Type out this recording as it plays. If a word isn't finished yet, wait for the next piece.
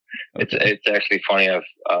It's actually funny.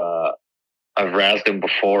 I've razzed him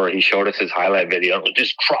before. He showed us his highlight video. It was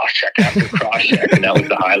just cross check after cross check, and that was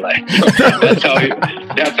the highlight.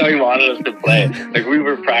 That's how he wanted us to play. Like, we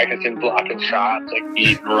were practicing blocking shots, like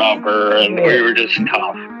eating rubber, and we were just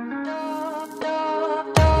tough.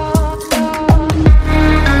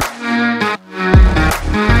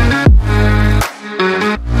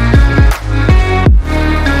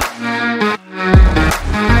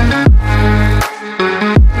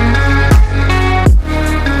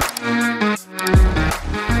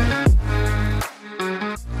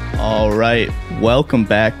 Welcome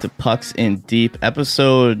back to Pucks in Deep,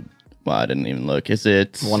 episode, well, I didn't even look. Is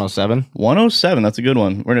it 107? 107, that's a good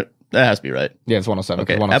one. That has to be right. Yeah, it's 107.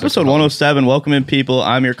 Okay, episode 107. Welcome in, people.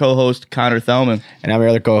 I'm your co-host, Connor Thelman. And I'm your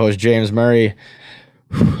other co-host, James Murray.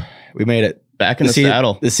 We made it. Back in the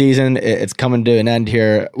saddle. The season, it's coming to an end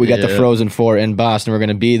here. We got the Frozen Four in Boston. We're going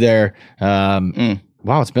to be there.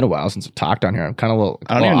 Wow, it's been a while since we talked on here. I'm kind of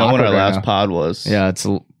I don't even know when our last pod was. Yeah, it's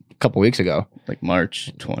a couple weeks ago. Like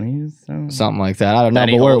March 20th? Something like that. I don't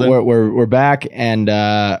know, but we're back, and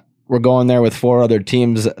we're going there with four other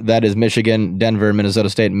teams. That is Michigan, Denver, Minnesota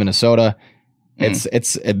State, and Minnesota.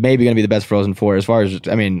 It's maybe going to be the best Frozen Four as far as,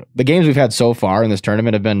 I mean, the games we've had so far in this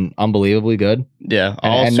tournament have been unbelievably good. Yeah,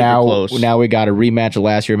 all super close. Now we got a rematch of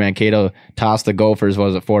last year. Mankato tossed the Gophers,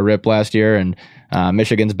 was it 4-rip last year, and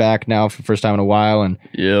Michigan's back now for the first time in a while. And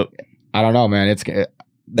yep, I don't know, man.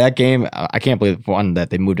 That game, I can't believe, one, that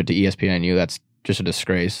they moved it to ESPNU. That's just a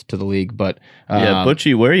disgrace to the league. But yeah,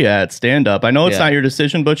 Butchie, where are you at? Stand up. I know it's not your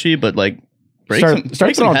decision, Butchie, but like,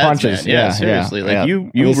 start throwing punches. Man. Yeah, seriously. Like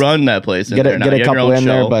you run that place. Get a couple in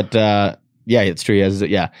there, but yeah, it's true.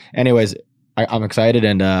 Yeah. Anyways, I'm excited,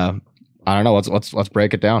 and I don't know. Let's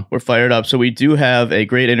break it down. We're fired up. So we do have a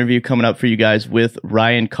great interview coming up for you guys with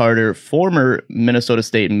Ryan Carter, former Minnesota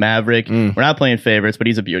State Maverick. We're not playing favorites, but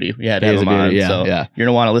he's a beauty. We had to have him on. So you're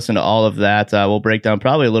gonna want to listen to all of that. We'll break down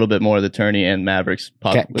probably a little bit more of the tourney and Mavericks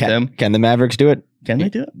puck with him. Can the Mavericks do it? Can they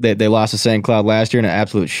do it? They lost to St. Cloud last year in an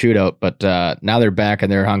absolute shootout, but now they're back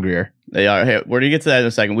and they're hungrier. They are. Hey, we're gonna get to that in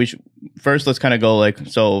a second. First, let's kind of go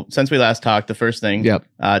so since we last talked, the first thing. Yep.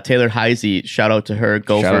 Taylor Heisey, shout out to her.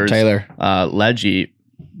 Gophers. Shout out Taylor. Leggy,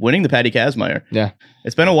 winning the Patty Kazmaier. Yeah.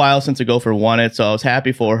 It's been a while since a Gopher won it, so I was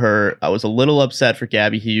happy for her. I was a little upset for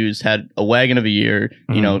Gabby Hughes. Had a wagon of a year.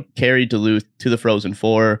 Carried Duluth to the Frozen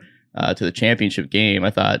Four, to the championship game. I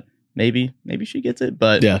thought maybe she gets it,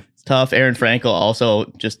 but it's tough. Aaron Frankel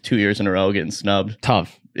also just 2 years in a row getting snubbed.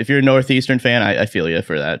 Tough. If you're a Northeastern fan, I feel you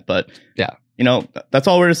for that. But yeah, that's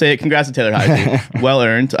all we're going to say. Congrats to Taylor Heisey. Well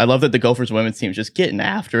earned. I love that the Gophers women's team is just getting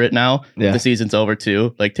after it now. Yeah. The season's over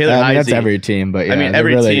too. Like Taylor Heisey. That's every team, but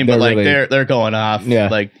every team, but like they're going off. Yeah.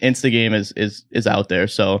 Like Instagame is out there.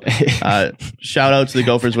 So shout out to the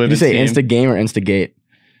Gophers women's team. Did you say Instagame or Instigate?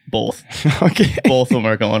 Both. Okay. Both of them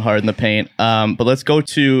are going hard in the paint. But let's go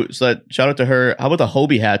shout out to her. How about the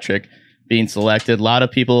Hobie hat trick being selected? A lot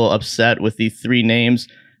of people upset with the three names.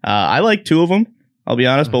 I like two of them, I'll be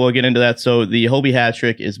honest, but we'll get into that. So the Hobie hat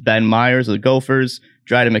trick is Ben Myers of the Gophers,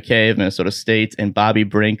 Dryden McKay of Minnesota State, and Bobby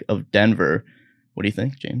Brink of Denver. What do you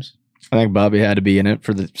think, James? I think Bobby had to be in it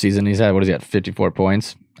for the season he's had. What has he had? 54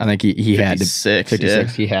 points. I think he had to 56. Yeah.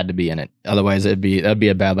 He had to be in it. Otherwise, that'd be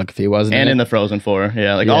a bad look if he wasn't. And in the Frozen Four,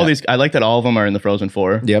 all these. I like that all of them are in the Frozen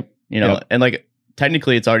Four. Yep. And like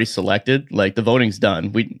technically, it's already selected. Like the voting's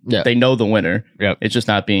done. They know the winner. Yep. It's just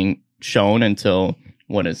not being shown until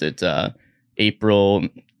when is it? April.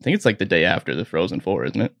 I think it's like the day after the Frozen Four,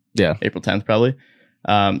 isn't it? Yeah. April 10th, probably.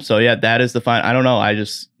 So yeah, that is the final. I don't know. I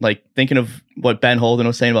just like thinking of what Ben Holden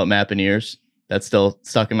was saying about Mapineers. That's still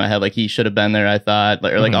stuck in my head. Like he should have been there, I thought.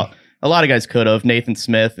 A lot of guys could have. Nathan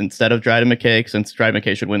Smith instead of Dryden McKay, since Dryden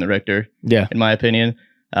McKay should win the Richter. Yeah, in my opinion.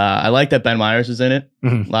 I like that Ben Myers is in it.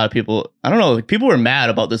 A lot of people, I don't know, like, people were mad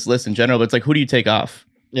about this list in general, but it's like, who do you take off?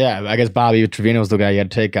 Yeah, I guess Bobby Trevino was the guy you had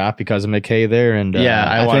to take off because of McKay there, and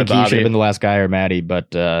I think he should have been the last guy or Maddie,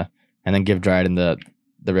 but and then give Dryden the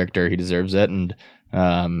Richter. He deserves it, and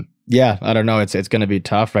I don't know. It's going to be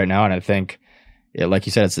tough right now, and I think. Yeah, like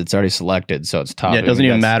you said, it's already selected, so it's tough. Yeah, it doesn't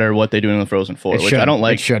even matter what they do in the Frozen Four, which I don't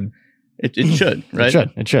like. It should. It should, right?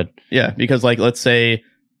 It should. Yeah, because like let's say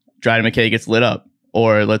Dryden McKay gets lit up,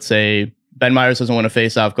 or let's say Ben Myers doesn't win a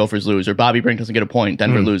face-off, Gophers lose, or Bobby Brink doesn't get a point,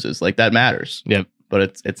 Denver loses. Like that matters. Yep.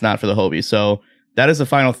 But it's not for the Hobie. So that is the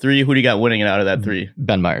final three. Who do you got winning it out of that three?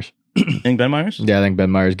 Ben Myers. Think Ben Myers? Yeah, I think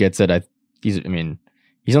Ben Myers gets it. He's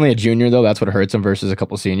only a junior though. That's what hurts him versus a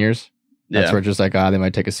couple seniors. That's where it's just like, they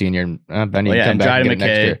might take a senior and Benny come back and get it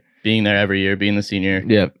next year. Being there every year, being the senior.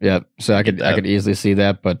 Yep. So I could easily see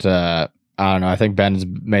that, but I don't know. I think Ben's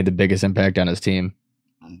made the biggest impact on his team.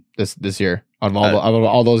 this year of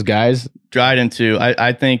all those guys. Dryden too.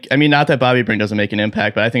 I think. I mean, not that Bobby Brink doesn't make an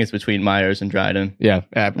impact, but I think it's between Myers and Dryden. Yeah,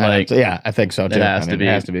 I think so too. It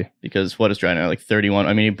has to be because what is Dryden like 31?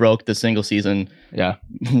 I mean, he broke the single season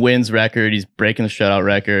wins record. He's breaking the shutout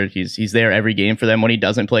record. He's there every game for them. When he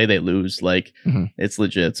doesn't play, they lose. Like it's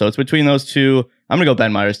legit. So it's between those two. I'm gonna go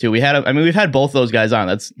Ben Myers too. We've had both those guys on.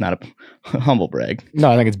 That's not a humble brag. No,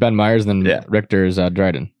 I think it's Ben Myers and then Richter's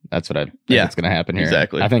Dryden. That's what I think it's gonna happen here.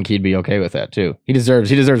 Exactly. I think he'd be okay with that too. He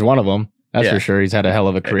deserves one of them. That's for sure. He's had a hell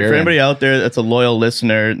of a career. For anybody out there that's a loyal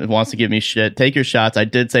listener that wants to give me shit, take your shots. I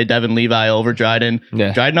did say Devin Levi over Dryden.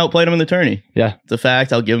 Yeah. Dryden outplayed him in the tourney. Yeah. It's a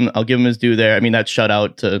fact. I'll give him his due there. I mean, that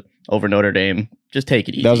shutout to over Notre Dame. Just take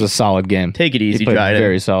it easy. That was a solid game. Take it easy, he played Dryden.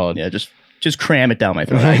 Very solid. Yeah, just cram it down my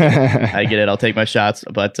throat. I get it. I'll take my shots.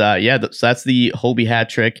 But so that's the Hobie hat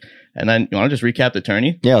trick. And then you want to just recap the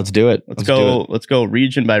tourney? Yeah, let's do it. Let's go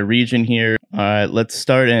region by region here. All right, let's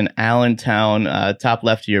start in Allentown, top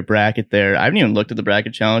left of your bracket there. I haven't even looked at the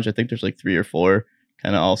bracket challenge. I think there's like 3 or 4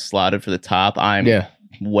 kind of all slotted for the top. I'm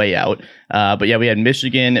way out. But yeah, we had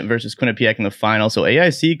Michigan versus Quinnipiac in the final. So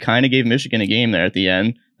AIC kind of gave Michigan a game there at the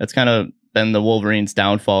end. That's kind of been the Wolverines'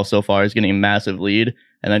 downfall so far, is getting a massive lead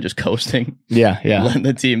and then just coasting. Yeah. Letting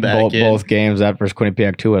the team back in. Both games, that versus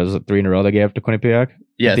Quinnipiac too. Was it 3 in a row they gave to Quinnipiac?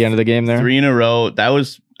 Yeah, at the end of the game there? 3 in a row.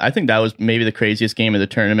 I think that was maybe the craziest game of the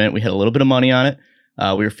tournament. We had a little bit of money on it.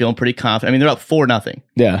 We were feeling pretty confident. I mean, they're up 4-0.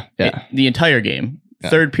 Yeah. The entire game.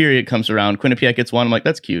 Yeah. Third period comes around. Quinnipiac gets one. I'm like,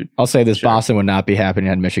 that's cute. I'll say this: Boston would not be happy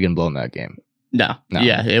had Michigan blown that game. No.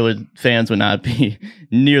 Yeah, it would. Fans would not be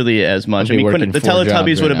nearly as much. I mean, the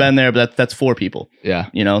Teletubbies would have been there, but that's 4 people. Yeah,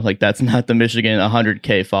 like that's not the Michigan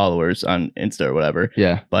 100K followers on Insta or whatever.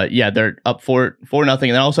 Yeah, but yeah, they're up 4-0, and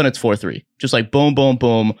then all of a sudden it's 4-3. Just like boom, boom,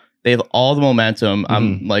 boom. They have all the momentum.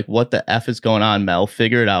 I'm like, what the F is going on, Mel?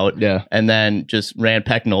 Figure it out. Yeah, and then just Rand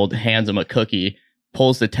Pecknold hands him a cookie,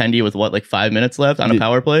 pulls the tendy with 5 minutes left on a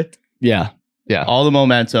power play. Yeah. All the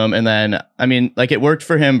momentum, and then I mean, like it worked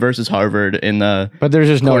for him versus Harvard in the. But there's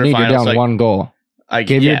just no need. You're down 1 goal.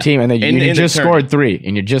 Give your team, and then you just scored 3,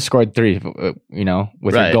 and you just scored 3. With your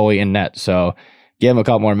goalie in net. So give him a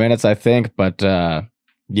couple more minutes, I think. But I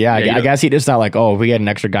guess he just not like, if we get an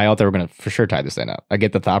extra guy out there, we're gonna for sure tie this thing up. I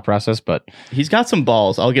get the thought process, but he's got some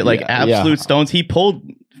balls. I'll get absolute stones. He pulled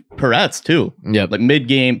Peretz too. Yeah, like mid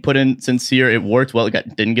game, put in Sincere. It worked well.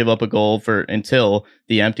 Didn't give up a goal until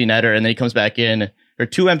the empty netter, and then he comes back in, or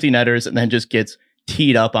 2 empty netters, and then just gets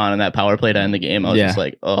teed up on in that power play to end the game. I was just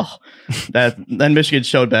like, then Michigan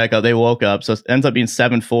showed back up. They woke up, so it ends up being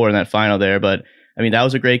 7-4 in that final there. But I mean, that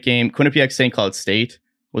was a great game. Quinnipiac St. Cloud State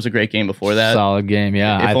was a great game before that. Solid game,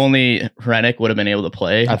 yeah. If only Hrenik would have been able to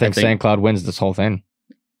play. I think St. Cloud wins this whole thing.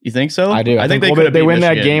 You think so? I do. I think they win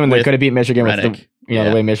that game, and they could have beat Michigan with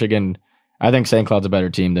the way Michigan. I think St. Cloud's a better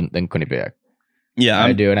team than Quinnipiac. Yeah,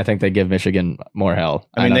 I do, and I think they give Michigan more hell.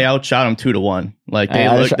 I mean, they outshot them 2-1. Like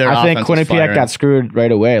I think Quinnipiac got screwed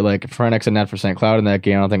right away. Like if Hrenik's a net for St. Cloud in that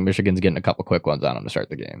game, I don't think Michigan's getting a couple quick ones on them to start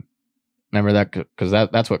the game. Remember that because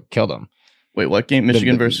that's what killed them. Wait, what game?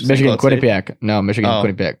 Michigan versus Michigan Quinnipiac? No, Michigan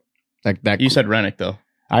Quinnipiac. Like that. You said Hrenik though.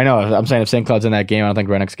 I know. I'm saying if St. Cloud's in that game, I don't think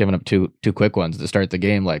Hrenik's giving up two quick ones to start the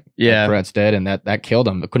game. Like Peretz did, and that killed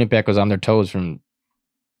them. But Quinnipiac was on their toes from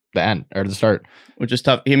the end or the start, which is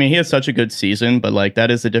tough. I mean, he had such a good season, but like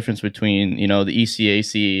that is the difference between the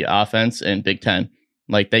ECAC offense and Big Ten.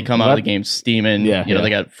 Like they come out of the game steaming. They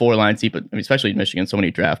got 4 lines deep, but especially in Michigan, so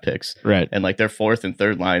many draft picks, right? And like their 4th and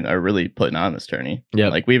 3rd line are really putting on this tourney. Yeah,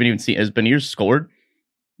 like we haven't even seen. Has Beniers scored?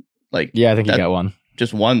 Like I think he got one.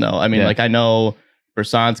 Just one though. I mean, like I know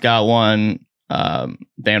Bersant's got one.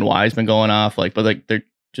 Van Wy's been going off. But they're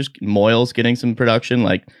just Moyle's getting some production.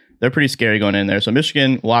 Like they're pretty scary going in there. So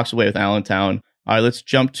Michigan walks away with Allentown. All right, let's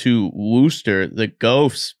jump to Worcester, the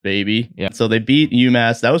Gophs, baby. Yeah. So they beat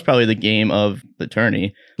UMass. That was probably the game of the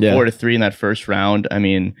tourney. 4-3 in that first round. I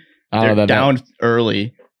mean, they're down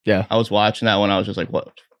early. Yeah. I was watching that one. I was just like, what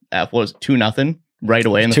was 2-0 right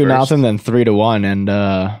away in the 2-0, then 3-1. And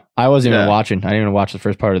I wasn't even watching. I didn't even watch the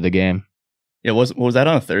first part of the game. Yeah, was that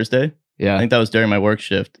on a Thursday? Yeah. I think that was during my work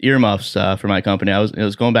shift. Earmuffs for my company. It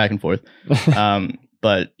was going back and forth.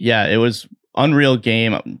 But yeah, it was unreal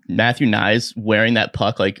game. Matthew Nyes wearing that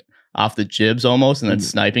puck like off the jibs almost, and then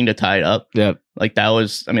sniping to tie it up. Yeah, like that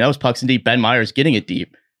was pucks in deep. Ben Myers getting it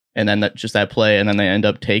deep, and then that play, and then they end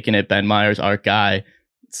up taking it. Ben Myers, our guy,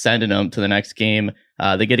 sending them to the next game.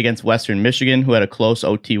 They get against Western Michigan, who had a close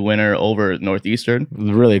OT winner over Northeastern.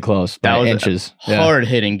 Really close. That was inches. A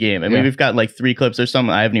hard-hitting game. I mean, we've got like 3 clips or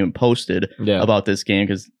something I haven't even posted about this game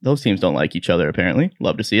because those teams don't like each other, apparently.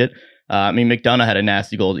 Love to see it. I mean, McDonough had a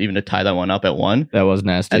nasty goal even to tie that one up at 1. That was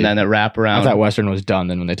nasty. And then the wraparound. I thought Western was done.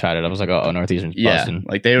 Then when they tied it, I was like, oh, Northeastern's buzzing.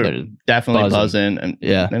 Like they were definitely buzzing.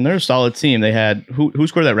 And they're a solid team. They had who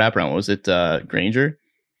scored that wraparound? Was it Granger?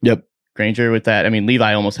 Yep, Granger with that. I mean,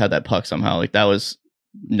 Levi almost had that puck somehow. Like that was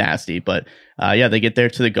nasty. But they get there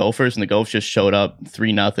to the Gophers, and the Gophers just showed up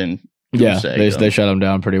 3-0. Yeah, they shut them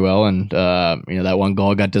down pretty well, and that one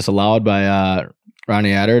goal got disallowed by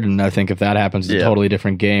Ronnie Addard, and I think if that happens, it's a totally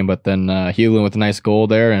different game. But then Hewlin with a nice goal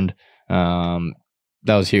there, and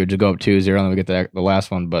that was huge to go up 2-0, and then we get the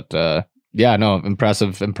last one. But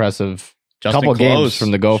impressive. Couple games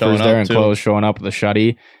from the Gophers there, and Close showing up with a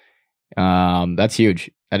shutty. That's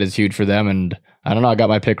huge. That is huge for them, and I don't know. I got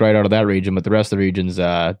my pick right out of that region, but the rest of the regions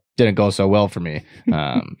didn't go so well for me.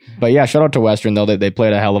 But yeah, shout out to Western though. They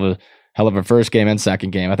played a hell of a first game and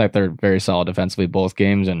second game. I thought they're very solid defensively both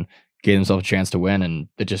games and gave themselves a chance to win, and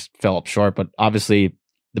it just fell up short. But obviously,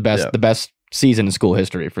 the best season in school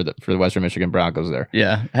history for the Western Michigan Broncos there.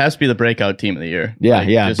 Yeah, it has to be the breakout team of the year.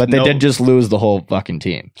 Yeah, but they did just lose the whole fucking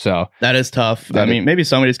team. So that is tough. I mean, maybe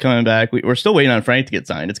somebody's coming back. We're still waiting on Frank to get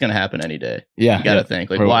signed. It's going to happen any day. Yeah, you got to think.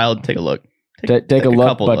 Like Wild, take a look. Take a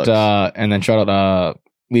look, but and then shout out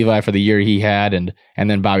Levi for the year he had, and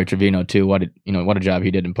then Bobby Trevino too. What a job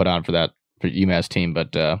he did and put on for UMass team.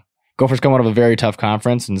 But Gophers come out of a very tough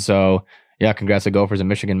conference, and so yeah, congrats to Gophers and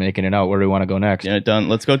Michigan making it out. Where do we want to go next? Yeah, done.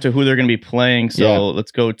 Let's go to who they're going to be playing. So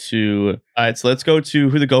let's go to let's go to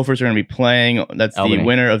who the Gophers are going to be playing. That's Albany. The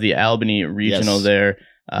winner of the Albany Regional there.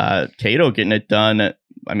 Cato getting it done.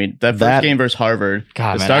 I mean, that first game versus Harvard.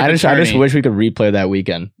 God, man, I just wish we could replay that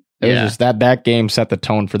weekend. It was just that game set the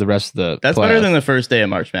tone for the rest of the That's playoffs. Better than the first day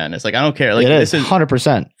of March Madness. Like, I don't care. Like, this is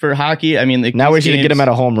 100%. For hockey, I mean, now we should get them at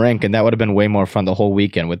a home rink, and that would have been way more fun the whole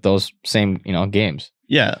weekend with those same, games.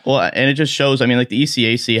 Yeah, well, and it just shows, I mean, like the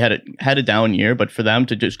ECAC had a down year, but for them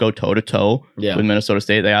to just go toe-to-toe with Minnesota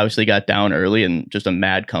State, they obviously got down early and just a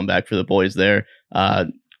mad comeback for the boys there.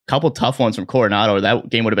 Couple tough ones from Coronado, or that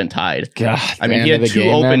game would have been tied. God, I mean, he had two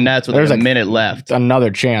open nets with a minute left.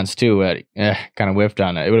 Another chance too. Kind of whiffed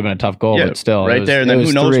on it. It would have been a tough goal, but still, right there. And then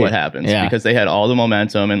who knows what happens? Because they had all the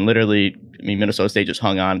momentum, and literally, I mean, Minnesota State just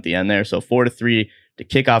hung on at the end there. So 4-3 to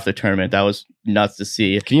kick off the tournament. That was nuts to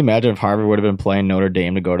see. Can you imagine if Harvard would have been playing Notre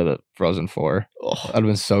Dame to go to the Frozen Four? Oh, that would have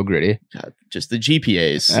been so gritty. God, just the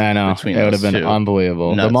GPAs. I know. It would have been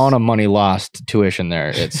unbelievable. Nuts. The amount of money lost tuition there.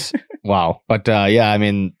 It's wow. But I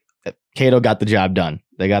mean, Cato got the job done.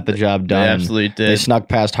 They got the job done. They absolutely did. They snuck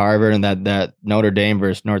past Harvard, and that Notre Dame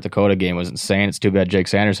versus North Dakota game was insane. It's too bad Jake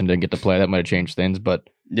Sanderson didn't get to play. That might have changed things, but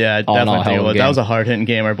yeah, definitely. That was a hard-hitting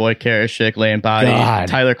game. Our boy Karashik laying body. God.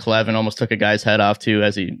 Tyler Clevin almost took a guy's head off, too,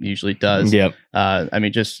 as he usually does. Yep. I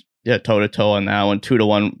mean, just toe-to-toe on that one,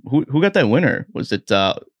 2-1. Who got that winner? Was it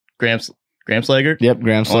Graham Slager? Yep,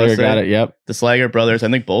 Graham Slager got it. Yep. The Slager brothers,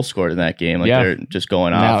 I think both scored in that game. Like they're just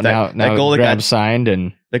going off. That goal that got signed,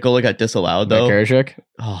 and that goal that got disallowed though. Karashik?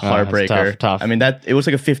 Oh, heartbreaker. Tough. I mean, it was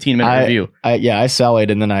like a 15-minute review. I sallied,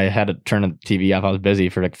 and then I had to turn the TV off. I was busy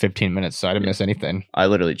for like 15 minutes, so I didn't miss anything. I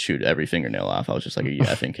literally chewed every fingernail off. I was just like, you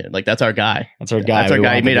effing kid. Like, that's our guy. That's our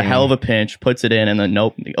guy. He made a hell of a pinch, puts it in, and then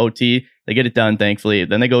nope, the OT. They get it done, thankfully.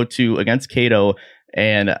 Then they go to against Cato,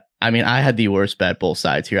 and I mean, I had the worst bet both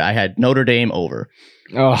sides here. I had Notre Dame over.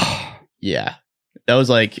 Oh, yeah. That was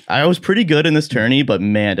like, I was pretty good in this tourney, but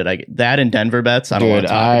man, did I get that in Denver bets? I don't want to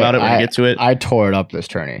talk about it when we get to it. I tore it up this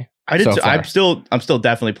tourney. I did. I'm still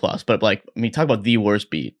definitely plus, but like, I mean, talk about the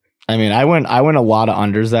worst beat. I mean, I went a lot of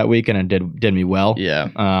unders that week, and it did me well. Yeah.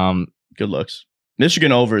 Good looks.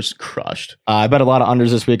 Michigan overs crushed. I bet a lot of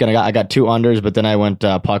unders this weekend. I got 2 unders, but then I went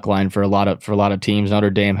puck line for a lot of teams.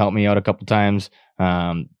 Notre Dame helped me out a couple times.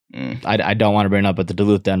 I don't want to bring it up, but the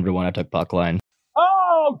Duluth Denver one, I took puck line.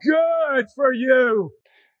 Oh, good for you.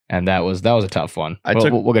 And that was a tough one.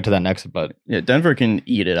 We'll get to that next, but yeah, Denver can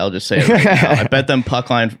eat it. I'll just say it right now. I bet them puck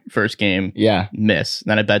line first game. Yeah, miss.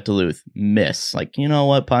 Then I bet Duluth miss. Like, you know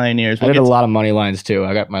what, Pioneers. I did a lot of money lines too.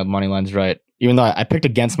 I got my money lines right. Even though I picked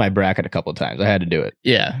against my bracket a couple of times, I had to do it.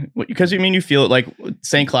 Yeah, because you feel it like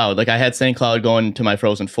St. Cloud. Like I had St. Cloud going to my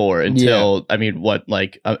Frozen Four until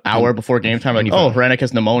like an hour before game time. Like, oh, Hrenek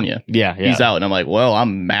has pneumonia. Yeah, he's out, and I'm like, well,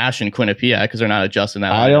 I'm mashing Quinnipiac because they're not adjusting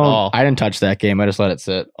that line at all. I didn't touch that game. I just let it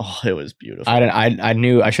sit. Oh, it was beautiful. I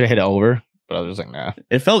knew I should have hit it over, but I was just like, nah.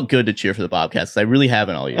 It felt good to cheer for the Bobcats because I really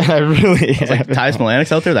haven't all year. I really have. Like Ty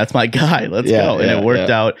Smolanek's out there. That's my guy. Let's go, and it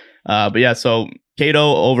worked out. But yeah, so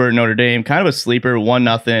Cato over Notre Dame, kind of a sleeper,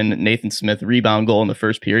 1-0. Nathan Smith rebound goal in the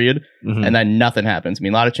first period, and then nothing happens. I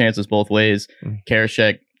mean, a lot of chances both ways.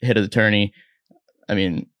 Karashek hit of the tourney. I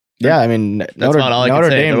mean, Yeah, I mean, That's about all I can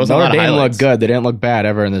say. Notre Dame looked good. They didn't look bad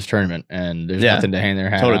ever in this tournament, and there's nothing to hang their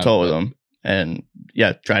hat on. Toe to toe with them. And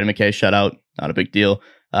yeah, Dryden McKay shutout, not a big deal.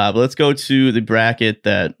 But let's go to the bracket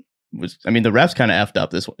that was, I mean, the refs kind of effed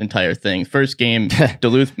up this entire thing. First game,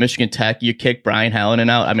 Duluth, Michigan Tech, you kick Brian Hallinan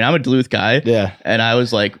out. I mean, I'm a Duluth guy. Yeah. And I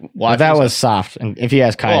was like, watch. That was soft. And if he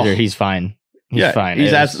has Kaiser, he's fine. He's fine.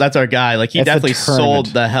 That's our guy. Like, he definitely sold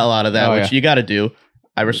the hell out of that, which you got to do.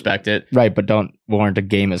 I respect it. Right, but don't warrant a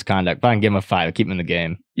game misconduct. Fine, give him a 5. Keep him in the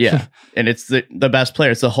game. Yeah, and it's the best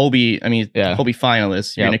player. It's the Hobie. I mean, Hobie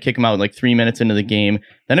finalist. You're going to kick him out like 3 minutes into the game.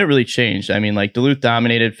 Then it really changed. I mean, like, Duluth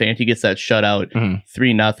dominated. Fanti gets that shutout,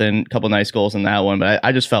 3-0. Couple nice goals in that one. But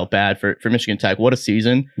I just felt bad for Michigan Tech. What a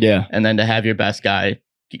season. Yeah. And then to have your best guy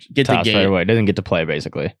get the game. Right away. Doesn't get to play,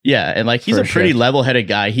 basically. Yeah, and like, he's a pretty level-headed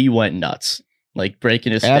guy. He went nuts. Like,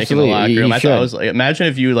 breaking his stick in the locker room. I thought it was like, imagine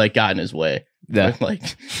if you like got in his way. Yeah. Like,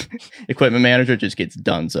 equipment manager just gets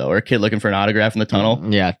done. So, or a kid looking for an autograph in the tunnel.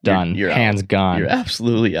 Yeah, done. You're hands out. gone. You're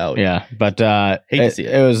absolutely out. Yeah, but hate to see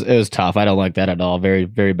it. It was tough. I don't like that at all. Very,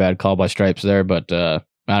 very bad call by Stripes there. But I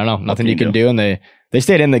don't know. Nothing you can do. And they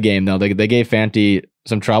stayed in the game though. They gave Fanti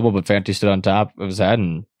some trouble, but Fanti stood on top of his head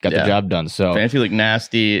and got the job done. So Fanti looked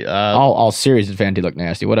nasty. All series did Fanti look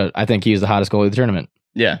nasty. I think he was the hottest goalie of the tournament.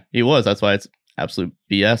 Yeah, he was. That's why it's absolute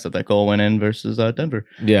BS that goal went in versus Denver.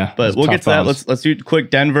 Yeah, but we'll get to that. Let's do quick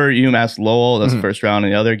Denver, UMass Lowell. That's the first round.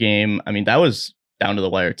 And the other game, I mean, that was down to the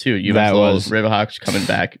wire too. UMass Lowell, Riverhawks coming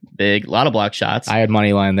back big. A lot of block shots. I had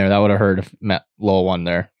money line there. That would have hurt if Lowell won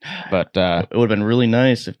there. But it would have been really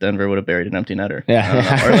nice if Denver would have buried an empty netter.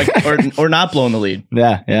 Yeah, or not blown the lead.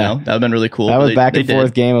 Yeah, you know, that would have been really cool. That was back and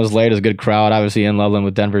forth game. It was late. It was a good crowd, obviously in Loveland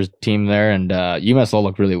with Denver's team there, and UMass Lowell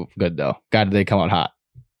looked really good though. God, did they come out hot.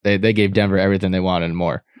 They gave Denver everything they wanted and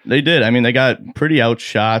more. They did. I mean, they got pretty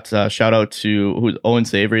outshot. Shout out to Owen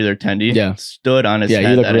Savory, their tendy. Yeah. Stood on his head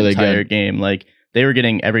he looked that really entire good. game. Like, they were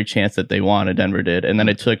getting every chance that they wanted, Denver did. And then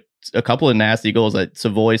it took a couple of nasty goals. Like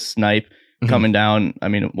Savoy snipe coming down. I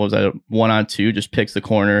mean, what was that? 1-on-2, just picks the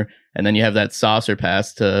corner. And then you have that saucer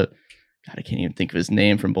pass to, God, I can't even think of his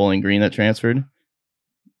name, from Bowling Green that transferred.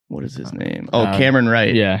 What is his name? Oh, Cameron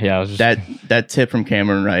Wright. Yeah. I was just that tip from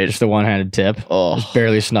Cameron Wright. Just the one-handed tip. Oh, just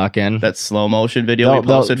barely snuck in. That slow motion video he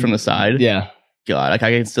posted from the side. Yeah. God, like,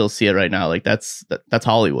 I can still see it right now. Like, that's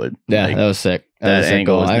Hollywood. Yeah, like, that was sick. That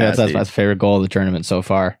angle was nasty. That's my favorite goal of the tournament so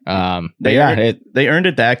far. They earned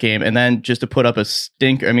it that game, and then just to put up a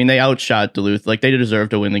stinker. I mean, they outshot Duluth. Like, they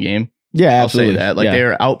deserved to win the game. Yeah, absolutely. I'll say that. Like, they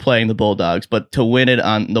were outplaying the Bulldogs, but to win it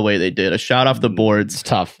on the way they did, a shot off the boards, it's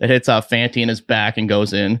tough. It hits off Fanti in his back and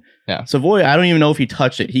goes in. Yeah. Savoy, I don't even know if he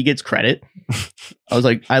touched it. He gets credit. I was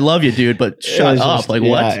like, I love you, dude, but shut up. Like,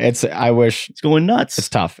 what? I wish it's going nuts. It's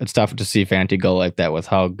tough. It's tough to see Fanti go like that with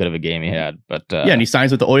how good of a game he had. But and he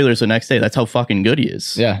signs with the Oilers the next day. That's how fucking good he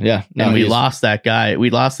is. Yeah. No, and we lost that guy. We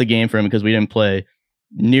lost the game for him because we didn't play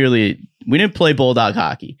Bulldog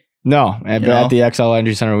hockey. No, but at the XL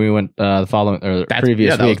Energy Center, we went the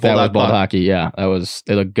previous week. That was Bulldog hockey. Yeah,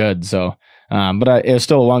 they looked good. So, but it was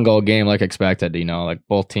still a 1-goal game, like expected. You know, like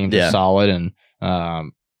both teams are solid,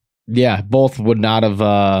 and both would not have.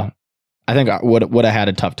 I think would have had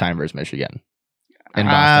a tough time versus Michigan. In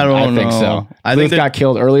Boston. I think so. I think got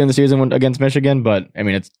killed early in the season against Michigan, but I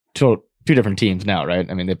mean, it's two different teams now, right?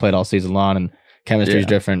 I mean, they played all season long, and chemistry is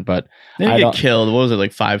different. But they didn't get killed. What was it,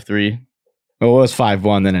 like 5-3? Well, it was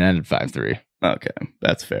 5-1, then it ended 5-3. Okay,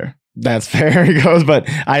 that's fair. That's fair. He goes, but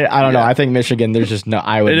I don't know. I think Michigan. There's just no.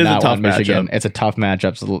 I would not want Michigan. It's a tough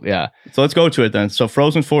matchup. So, yeah. So let's go to it then. So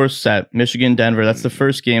Frozen Four set, Michigan, Denver. That's the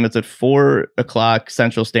first game. It's at 4:00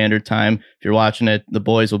 Central Standard Time. If you're watching it, the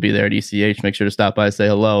boys will be there at ECH. Make sure to stop by and say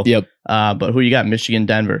hello. Yep. But who you got? Michigan,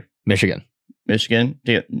 Denver. Michigan.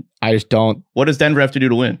 Yeah. I just don't. What does Denver have to do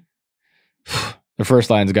to win? The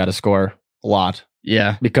first line's got to score a lot.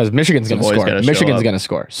 Yeah, because Michigan's going to score. Michigan's going to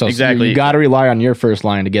score. So exactly, you got to rely on your first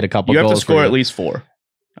line to get a couple. You have goals to score at least 4,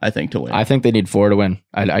 I think, to win. I think they need 4 to win.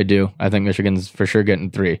 I do. I think Michigan's for sure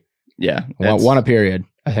getting 3. Yeah, one a period.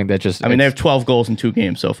 I think that just. I mean, they have 12 goals in 2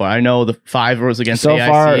 games so far. I know the 5 was against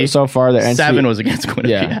AIC. So far, the 7 was against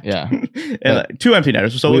Quinnipiac. Yeah. And 2 empty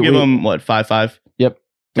netters. So we'll give them 5-5. Yep.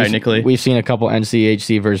 Technically, we've seen a couple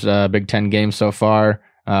NCHC versus Big Ten games so far.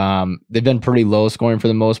 They've been pretty low scoring for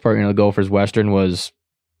the most part. You know, the Gophers Western was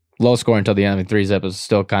low scoring until the end. I mean, 3-zip was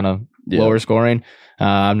still kind of lower scoring.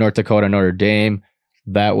 North Dakota, Notre Dame,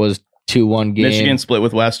 that was 2-1 game. Michigan split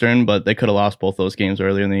with Western, but they could have lost both those games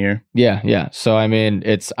earlier in the year. Yeah. So I mean,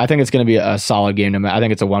 I think it's going to be a solid game. I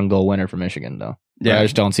think it's a 1-goal winner for Michigan, though. Yeah, I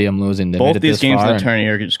just don't see them losing. Both these games in the tourney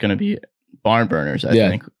are just going to be barn burners. I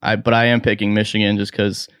think. But I am picking Michigan just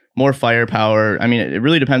because more firepower. I mean, it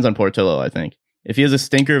really depends on Portillo. I think. if he has a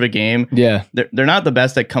stinker of a game, they're not the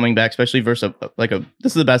best at coming back, especially versus this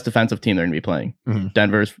is the best defensive team they're going to be playing.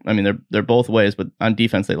 Denver's, I mean, they're both ways, but on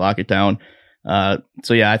defense they lock it down.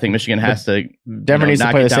 So yeah, I think Michigan has to. Denver needs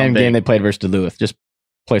to play the same game they played versus Duluth. Just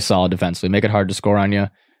play solid defensively, make it hard to score on you,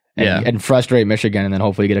 and frustrate Michigan, and then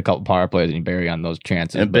hopefully get a couple power plays and you bury on those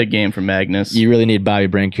chances. A big game for Magnus. You really need Bobby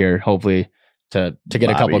Brink here, hopefully, to get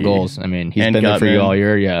a couple of goals. I mean, he's been there for you all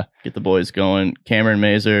year. Yeah, get the boys going. Cameron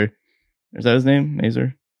Mazur, is that his name?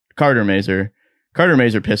 Mazur, Carter Mazur. Carter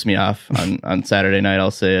Mazur pissed me off on Saturday night.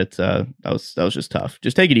 I'll say it. That was just tough.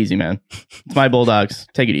 Just take it easy, man. It's my Bulldogs.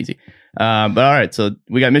 Take it easy. But all right, so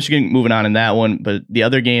we got Michigan moving on in that one. But the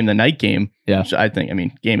other game, the night game, which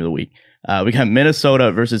game of the week. We got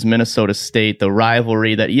Minnesota versus Minnesota State, the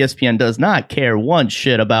rivalry that ESPN does not care one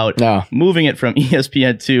shit about. No. Moving it from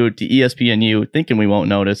ESPN2 to ESPNU, thinking we won't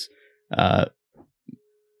notice.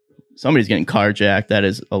 Somebody's getting carjacked. That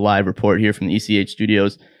is a live report here from the ECH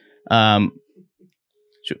studios. I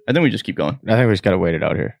think we just keep going. I think we just got to wait it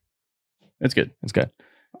out here. It's good. It's good.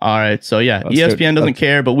 All right. So, yeah, ESPN doesn't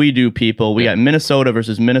care, but we do, people. We got Minnesota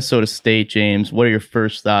versus Minnesota State, James. What are your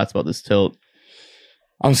first thoughts about this tilt?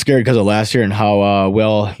 I'm scared because of last year and how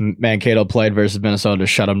well Mankato played versus Minnesota to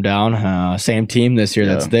shut them down. Same team this year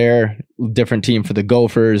that's there. Different team for the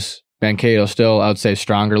Gophers. Mankato still, I would say,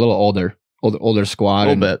 stronger, a little older squad.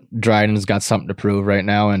 A little bit. Dryden's got something to prove right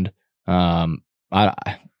now. And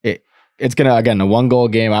it's going to, again, a 1-goal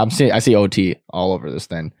game. I see OT all over this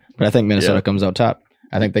thing. But I think Minnesota comes out top.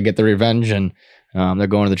 I think they get the revenge, and they're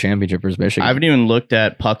going to the championship versus Michigan. I haven't even looked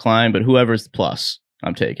at puck line, but whoever's the plus,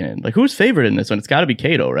 I'm taking it. Like, who's favored in this one? It's got to be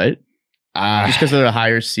Cato, right? Just because they're a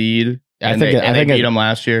higher seed. I think they beat them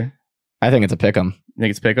last year. I think it's a pick 'em. I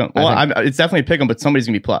think it's pick 'em. Well, it's definitely a pick 'em, but somebody's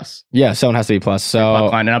gonna be plus. Yeah, someone has to be plus. So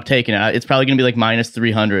puck line, and I'm taking it. It's probably gonna be like minus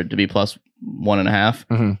 300 to be plus 1.5.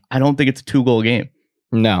 Mm-hmm. I don't think it's a 2-goal game.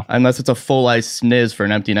 No, unless it's a full ice sniz for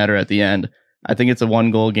an empty netter at the end. I think it's a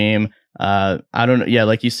 1-goal game. I don't know. Yeah,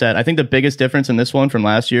 like you said, I think the biggest difference in this one from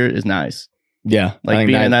last year is Nyes. Yeah, like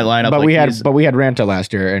being in that lineup. But we had Ranta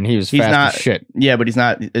last year, and he's fast as shit. Yeah, but he's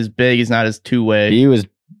not as big. He's not as two-way. He was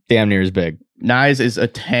damn near as big. Nyes is a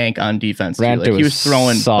tank on defense. Ranta he was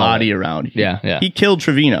throwing solid body around. Yeah. He killed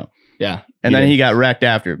Trevino. Yeah, and then he got wrecked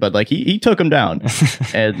after. But like he took him down,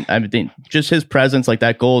 and I think just his presence, like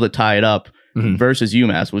that goal to tie it up. Mm-hmm. Versus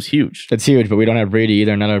UMass was huge. It's huge, but we don't have Brady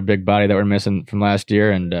either. Another big body that we're missing from last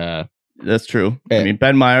year, and that's true. I mean,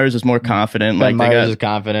 Ben Myers is more confident. Ben Myers is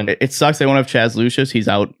confident. It sucks they won't have Chaz Lucius. He's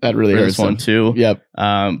out. That really hurts this one too. Yep.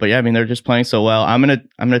 But yeah, I mean, they're just playing so well. I'm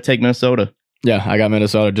gonna take Minnesota. Yeah, I got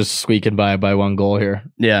Minnesota just squeaking by 1 goal here.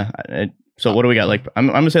 Yeah. So what do we got? Like I'm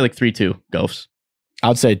gonna say like 3-2 Gophs. I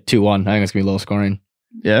would say 2-1. I think it's gonna be low scoring.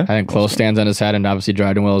 Yeah. I think Close stands on his head, and obviously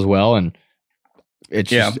Dryden will as well, and. It's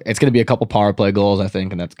going to be a couple power play goals, I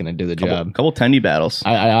think, and that's going to do the job. Couple tendy battles.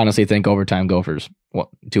 I honestly think overtime Gophers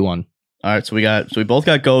 2-1. All right, so we both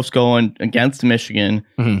got Gophs going against Michigan.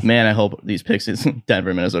 Mm-hmm. Man, I hope these picks is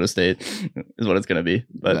Denver, Minnesota State is what it's going to be.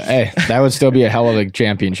 But hey, that would still be a hell of a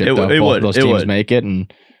championship. Those teams make it,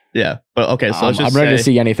 and yeah. But okay, so let's just I'm ready to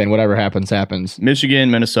see anything. Whatever happens.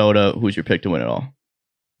 Michigan, Minnesota. Who's your pick to win it all?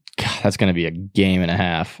 God, that's going to be a game and a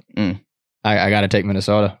half. I got to take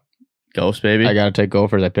Minnesota. Gophs, baby. I got to take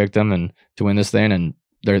Gophers. I picked them and to win this thing, and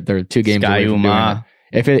they're 2 games away from doing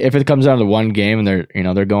it. If it comes down to 1 game and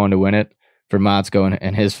they're going to win it for Motzko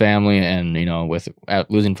and his family, and with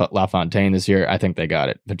losing LaFontaine this year, I think they got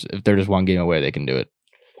it. If they're just 1 game away, they can do it.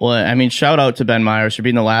 Well, I mean, shout out to Ben Myers for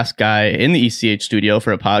being the last guy in the ECH studio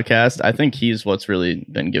for a podcast. I think he's what's really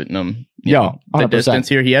been getting them the distance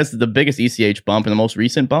here. He has the biggest ECH bump and the most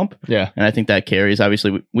recent bump. Yeah. And I think that carries.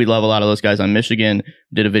 Obviously, we love a lot of those guys on Michigan.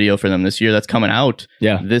 Did a video for them this year. That's coming out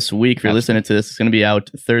this week. If you're listening to this, it's going to be out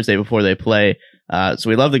Thursday before they play. So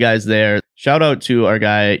we love the guys there. Shout out to our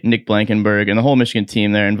guy, Nick Blankenberg, and the whole Michigan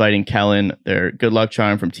team there, inviting Kellen, their good luck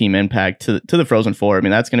charm from Team Impact, to the Frozen Four. I mean,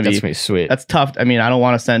 that's going to be sweet. That's tough. I mean, I don't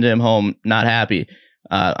want to send him home not happy.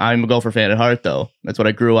 I'm a Gopher fan at heart, though. That's what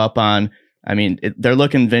I grew up on. I mean, they're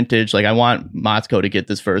looking vintage. Like, I want Motzko to get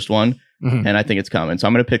this first one, and I think it's coming. So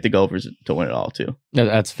I'm going to pick the Gophers to win it all, too.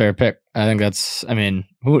 That's a fair pick. I think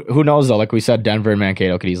who knows, though? Like we said, Denver and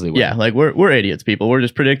Mankato could easily win. Yeah, like we're idiots, people. We're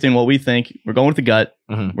just predicting what we think. We're going with the gut.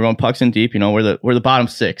 Mm-hmm. We're going pucks in deep. We're the bottom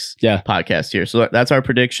 6 podcast here. So that's our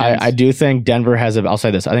prediction. I do think Denver I'll say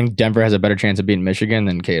this. I think Denver has a better chance of beating Michigan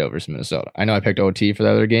than Cato versus Minnesota. I know I picked OT for the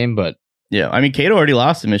other game, but... Yeah, I mean, Cato already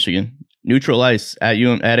lost to Michigan. Neutral ice at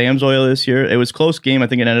Amsoil this year. It was a close game. I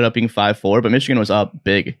think it ended up being 5-4, but Michigan was up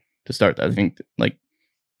big to start. I think like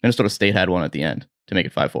Minnesota State had one at the end to make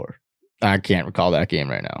it 5-4. I can't recall that game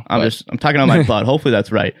right now. I'm talking on my butt. Hopefully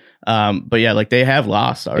that's right. But yeah, like they have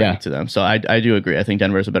lost already to them. So I do agree. I think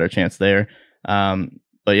Denver has a better chance there.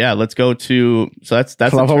 But yeah, let's go to, so that's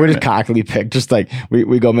we just cockily picked, just like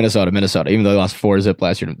we go Minnesota, even though they lost 4-0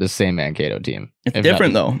 last year to the same Mankato team. It's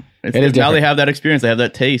different though. It is different. Now they have that experience, they have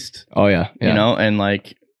that taste. Oh yeah. You know, and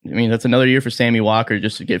like, I mean, that's another year for Sammy Walker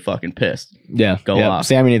just to get fucking pissed. Yeah. Go off.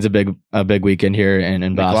 Sammy needs a big weekend here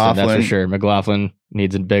in Boston, that's for sure. McLaughlin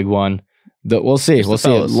needs a big one. We'll see. We'll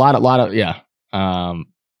see. A lot of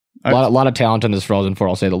talent in this Frozen Four.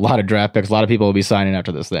 I'll say a lot of draft picks. A lot of people will be signing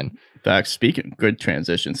after this thing. In fact, good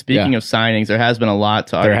transition. Speaking of signings, there has been a lot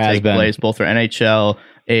to already take place, both for NHL,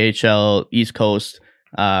 AHL, East Coast.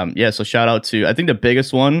 So shout out to, I think the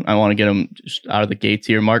biggest one, I want to get him just out of the gates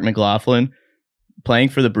here, Mark McLaughlin, playing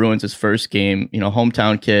for the Bruins his first game,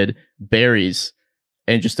 hometown kid, Barries,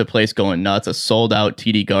 and just the place going nuts, a sold out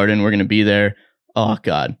TD Garden. We're going to be there. Oh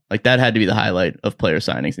God, like that had to be the highlight of player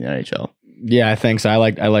signings in the NHL. Yeah, I think so. I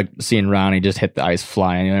like seeing Ronnie just hit the ice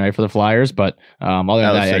flying right for the Flyers. But other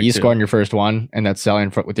than that, you scoring your first one and that's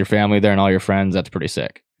selling with your family there and all your friends. That's pretty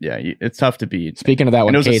sick. Yeah, it's tough to beat. Speaking of that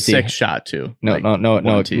one, it was Casey, a sick shot too.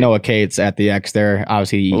 Noah Cates at the X there.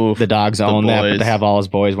 Obviously, the Dogs own that, but to have all his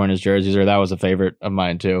boys wearing his jerseys there, that was a favorite of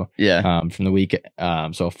mine too. Yeah, from the week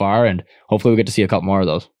so far, and hopefully we get to see a couple more of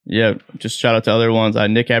those. Yeah, just shout out to other ones.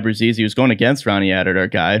 Nick Abruzzese was going against Ronnie Attard, our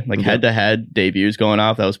guy, like head-to-head debuts going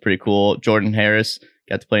off. That was pretty cool. Jordan Harris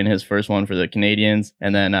got to play in his first one for the Canadians,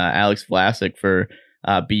 and then Alex Vlasic for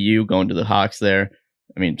BU going to the Hawks there.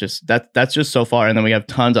 I mean, just that's just so far. And then we have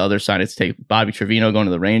tons of other signings to take. Bobby Trevino going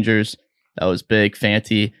to the Rangers. That was big.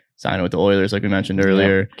 Fanti signing with the Oilers, like we mentioned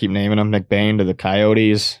earlier. Keep naming them. McBain to the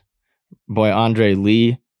Coyotes. Boy, Andre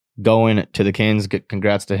Lee going to the Kings.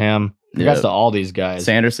 Congrats to him. Congrats to all these guys.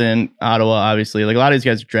 Sanderson, Ottawa, obviously. Like a lot of these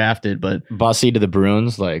guys are drafted, but Bussy to the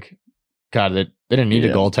Bruins. Like, God, they didn't need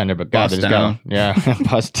a goaltender, but God, bust down.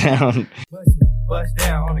 Bust down. Bust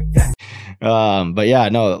down on the guy. But yeah,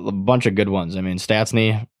 no, a bunch of good ones. I mean,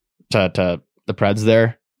 Stastny to the Preds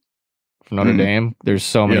there from Notre Dame. There's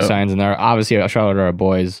so many signs in there. Obviously, a shout out to our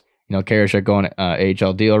boys. Karashik going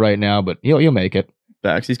AHL deal right now, but he'll make it.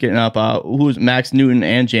 Backs, he's getting up. Who's Max Newton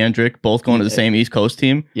and Jandrick, both going to the same East Coast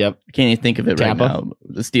team. Yep. I can't even think of it Tampa. Right now.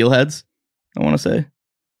 The Steelheads, I want to say.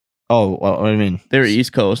 Oh, well, what do you mean? They're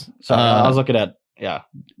East Coast. So I was looking at, Carlisle.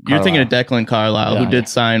 You're thinking of Declan Carlisle, who did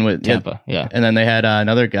sign with Tampa. Yeah. And then they had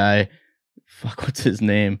another guy. Fuck, what's his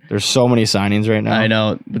name? There's so many signings right now. I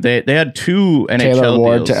know. But they had 2 NHL Taylor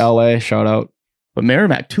Ward deals. to LA, shout out. But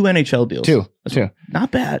Merrimack, 2 NHL deals. Two.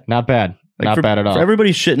 Not bad. Not bad. Not bad at all. For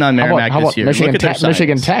everybody shitting on Merrimack this year. Michigan, Look at their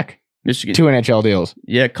Michigan Tech. 2 NHL deals.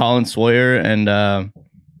 Yeah, Colin Sawyer and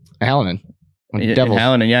Hallinan.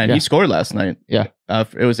 Hallinan, and he scored last night. Yeah.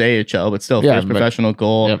 It was AHL, but still first professional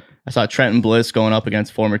goal. Yep. I saw Trenton Bliss going up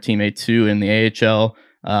against former teammate 2 in the AHL.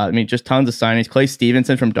 I mean, just tons of signings. Clay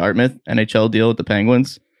Stevenson from Dartmouth, NHL deal with the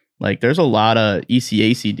Penguins. Like, there's a lot of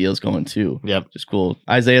ECAC deals going too. Yep. Just cool.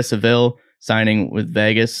 Isaiah Seville signing with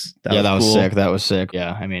Vegas. That was cool. Sick. That was sick.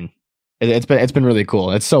 Yeah, I mean, it's been really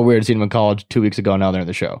cool. It's so weird seeing them in college 2 weeks ago. Now they're in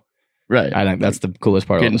the show. Right. I think that's the coolest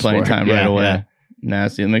part. Getting of the plenty sport. time right away. Yeah.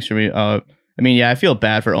 Nasty. Make sure we. I feel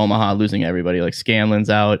bad for Omaha losing everybody. Like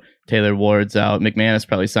Scanlon's out, Taylor Ward's out, McManus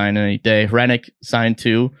probably signed any day. Rennick signed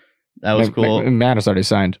too. That was cool. McManus already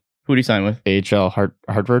signed. Who did he sign with? AHL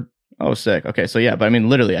Hartford. Oh, sick. Okay, so yeah, but I mean,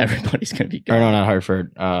 literally everybody's gonna be. Or no, not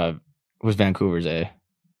Hartford. Was Vancouver's A.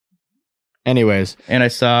 Anyways, and I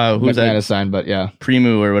saw who's that signed, but yeah,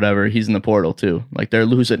 Primu or whatever. He's in the portal too. Like they're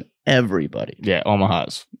losing everybody. Yeah,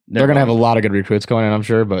 Omaha's. They're gonna have a lot of good recruits going in, I'm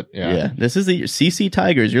sure. But yeah. This is the CC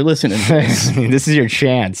Tigers. You're listening to this. This is your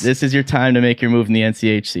chance. This is your time to make your move in the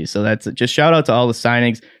NCHC. So that's it. Just shout out to all the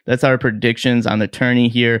signings. That's our predictions on the tourney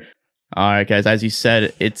here. All right, guys. As you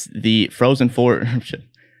said, it's the Frozen Four.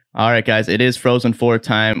 All right, guys, it is Frozen Four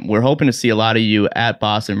time. We're hoping to see a lot of you at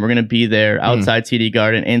Boston. We're going to be there outside TD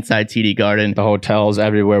Garden, inside TD Garden. The hotels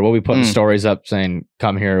everywhere. We'll be putting stories up saying,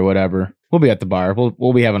 come here or whatever. We'll be at the bar.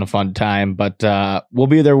 We'll be having a fun time, but we'll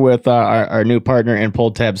be there with our new partner in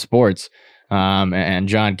Pull Tab Sports. And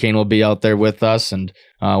John Kane will be out there with us, and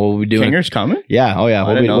we'll be doing. Kinger's coming? Yeah. Oh, yeah.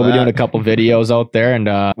 We'll be doing a couple videos out there, and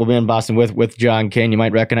we'll be in Boston with John Kane. You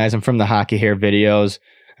might recognize him from the Hockey Hair videos.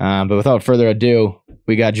 But without further ado,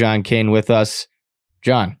 we got John Kane with us.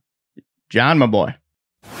 John, my boy.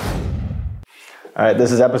 All right,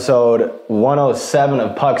 this is episode 107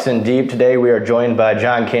 of Pucks in Deep. Today we are joined by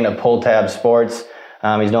John Kane of Pull Tab Sports.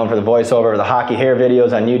 He's known for the voiceover of the Hockey Hair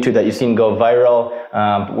videos on YouTube that you've seen go viral.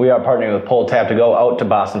 We are partnering with Pull Tab to go out to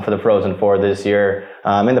Boston for the Frozen Four this year.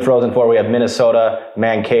 In the Frozen Four, we have Minnesota,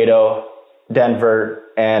 Mankato, Denver,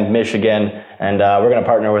 and Michigan, and we're going to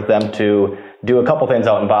partner with them to do a couple things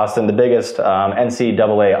out in Boston. The biggest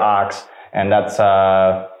NCAA Ox, and that's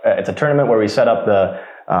it's a tournament where we set up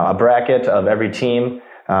a bracket of every team.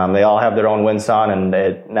 They all have their own win song, and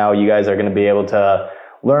now you guys are going to be able to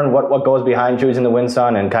learn what goes behind choosing the win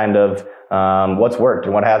song and kind of what's worked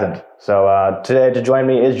and what hasn't. So today to join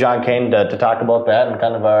me is John Kane to talk about that and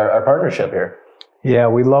kind of our partnership here. Yeah,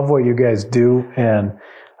 we love what you guys do, and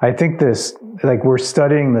I think we're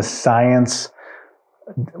studying the science.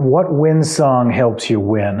 What win song helps you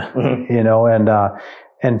win, you know, and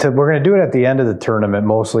we're going to do it at the end of the tournament,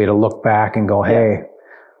 mostly to look back and go, hey,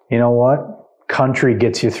 you know what? Country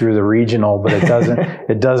gets you through the regional, but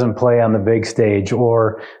it doesn't play on the big stage,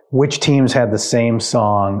 or which teams had the same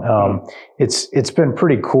song. It's been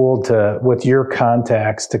pretty cool with your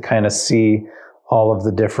contacts to kind of see all of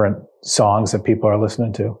the different songs that people are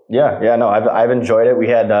listening to. Yeah, no, I've enjoyed it. We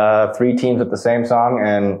had 3 teams with the same song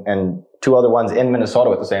and 2 other ones in Minnesota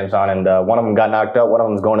with the same song, and one of them got knocked out. One of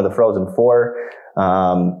them's going to the Frozen Four.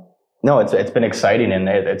 No, it's been exciting, and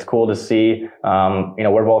it's cool to see.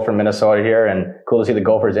 We're both from Minnesota here, and cool to see the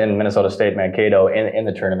Gophers in Minnesota State Mankato in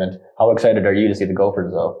the tournament. How excited are you to see the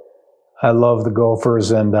Gophers, though? I love the Gophers,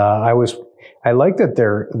 and I like that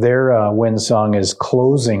their win song is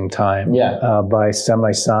 "Closing Time" by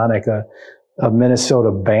Semisonic, a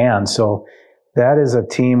Minnesota band. So that is a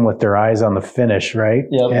team with their eyes on the finish, right?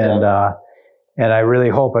 Yep. And I really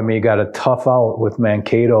hope. I mean, you got a tough out with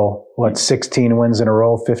Mankato. 16 wins in a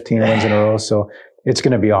row, 15 wins in a row. So it's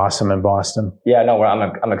going to be awesome in Boston. Yeah, no,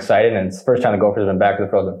 I'm excited, and it's the first time the Gophers have been back to the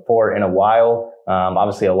Frozen Four in a while.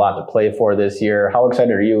 Obviously, a lot to play for this year. How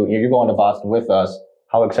excited are you? You're going to Boston with us.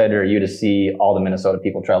 How excited are you to see all the Minnesota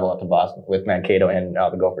people travel out to Boston with Mankato and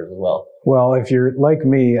the Gophers as well? Well, if you're like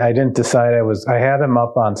me, I didn't decide I had them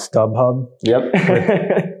up on StubHub. Yep.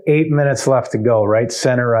 With 8 minutes left to go, right?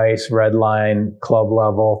 Center ice, red line, club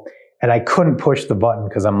level. And I couldn't push the button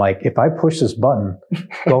because I'm like, if I push this button,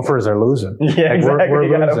 Gophers are losing. Yeah, exactly. We're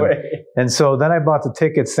losing. And so then I bought the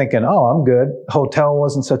tickets thinking, oh, I'm good. Hotel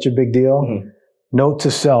wasn't such a big deal. Mm-hmm. Note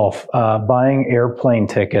to self, buying airplane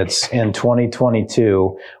tickets in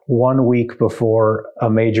 2022, 1 week before a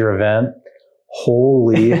major event.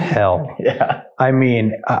 Holy hell. Yeah. I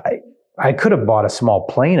mean, I could have bought a small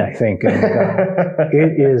plane, I think. And,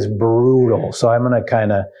 it is brutal. So I'm going to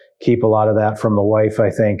kind of keep a lot of that from the wife, I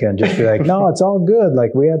think, and just be like, no, it's all good.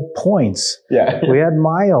 Like, we had points. Yeah. We had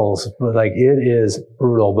miles. But like, it is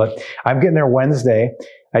brutal. But I'm getting there Wednesday.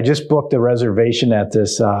 I just booked a reservation at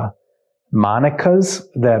this Monica's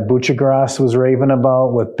that Buchagras was raving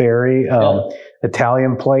about with Barry,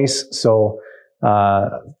 Italian place. So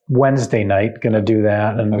Wednesday night, going to do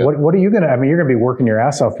that. And okay. What are you going to, I mean, you're going to be working your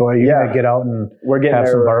ass off, but are you going to get out and have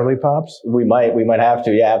some barley pops? We might have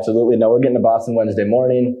to. Yeah, absolutely. No, we're getting to Boston Wednesday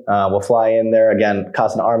morning. We'll fly in there. Again,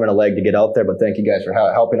 cost an arm and a leg to get out there, but thank you guys for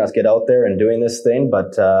helping us get out there and doing this thing.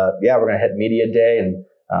 But we're going to hit media day and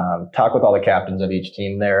talk with all the captains of each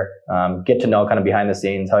team there. Get to know kind of behind the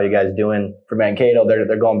scenes, how you guys doing for Mankato.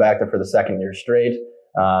 They're going back there for the 2nd year straight.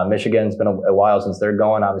 Michigan's been a while since they're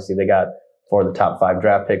going. Obviously, they got 4 of the top 5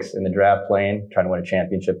 draft picks in the draft playing, trying to win a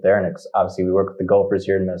championship there. And obviously, we work with the Gophers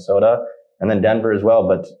here in Minnesota and then Denver as well.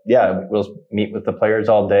 But yeah, we'll meet with the players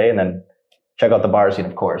all day and then check out the bar scene,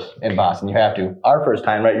 of course, in Boston. You have to. Our first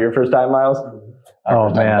time, right? Your first time, Miles? Our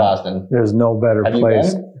first time in Boston. There's no better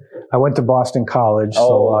place. I went to Boston College.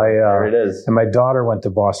 There it is. And my daughter went to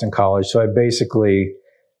Boston College. So I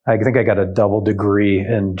think I got a double degree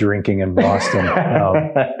in drinking in Boston.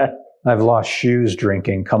 I've lost shoes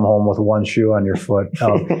drinking, come home with 1 shoe on your foot.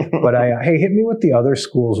 But hey, hit me with the other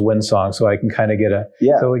school's win song so I can kind of get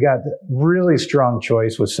So we got really strong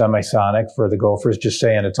choice with Semisonic for the Gophers, just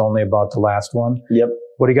saying it's only about the last one. Yep.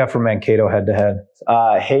 What do you got for Mankato head to head?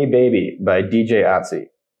 Hey Baby by DJ Otzi.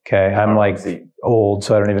 Okay, I'm old,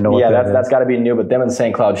 so I don't even know what that is. That's got to be new, but them and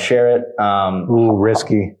St. Cloud share it.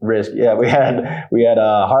 Risky. Yeah, we had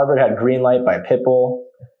Harvard had Green Light by Pitbull.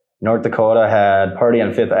 North Dakota had Party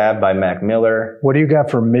on 5th Ave by Mac Miller. What do you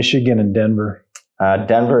got for Michigan and Denver?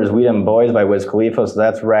 Denver is We Dem Boys by Wiz Khalifa, so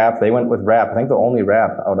that's rap. They went with rap. I think the only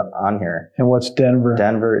rap out on here. And what's Denver?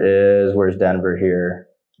 Where's Denver here?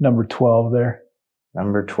 Number 12 there.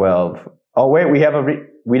 Number 12. Oh, wait, we have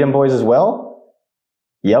We Dem Boys as well?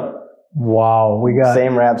 Yep. Wow, we got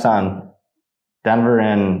same raps on Denver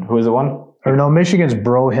and who is the one? Or no, Michigan's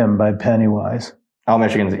Bro Hymn by Pennywise. Oh,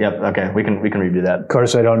 Michigan's. Yep. Okay, we can redo that. Of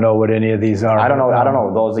course, I don't know what any of these are. I don't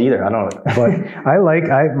know those either. I don't know. But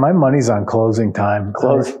my money's on closing time.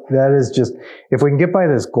 That is just, if we can get by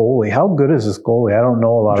this goalie. How good is this goalie? I don't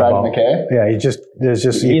know a lot about. McKay? Yeah, you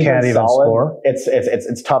can't even score.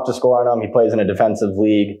 It's tough to score on him. He plays in a defensive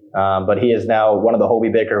league, but he is now one of the Hobey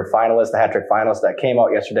Baker finalists, the hat trick finalists that came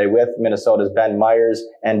out yesterday with Minnesota's Ben Myers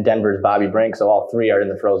and Denver's Bobby Brink. So all three are in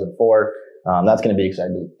the Frozen Four. That's going to be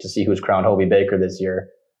exciting to see who's crowned Hobey Baker this year.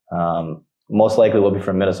 Most likely will be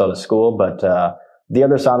from Minnesota School, but the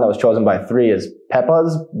other song that was chosen by three is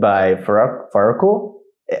Peppa's by Farruko, Farruko.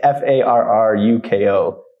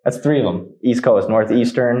 That's three of them. East Coast,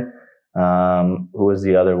 Northeastern. Who was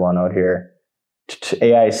the other one out here?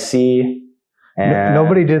 AIC. And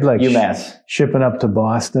nobody did like UMass shipping up to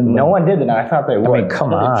Boston. No one did that. I thought they would. I mean,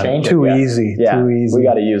 come on, too easy. Yeah, too easy. We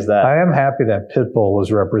got to use that. I am happy that Pitbull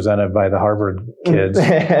was represented by the Harvard kids.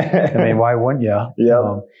 I mean, why wouldn't you?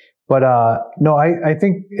 Yeah. But no, I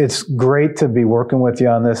think it's great to be working with you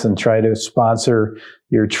on this and try to sponsor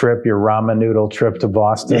your trip, your ramen noodle trip to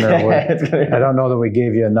Boston. Or what. I don't know that we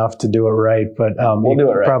gave you enough to do it right, but we'll do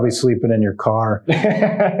it right. Probably sleeping in your car.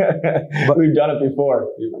 But we've done it before.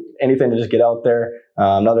 Anything to just get out there.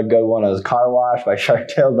 Another good one is Car Wash by Shark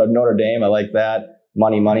Tales by Notre Dame. I like that.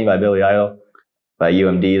 Money by Billy Idol by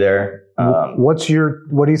UMD there. What do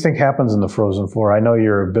you think happens in the Frozen Four? I know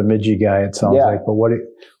you're a Bemidji guy, it sounds like, but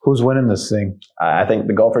who's winning this thing? I think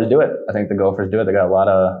the Gophers do it. They got a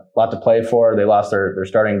lot to play for. They lost their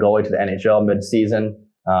starting goalie to the NHL mid-season.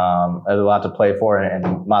 There's a lot to play for, and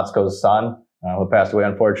Matsko's son, who passed away,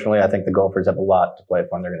 unfortunately. I think the Gophers have a lot to play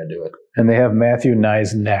for, and they're going to do it. And they have Matthew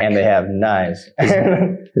Nye's neck. And they have Nye's.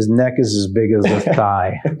 His neck is as big as a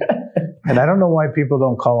thigh. And I don't know why people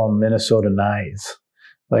don't call him Minnesota Nice.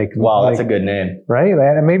 That's a good name. Right?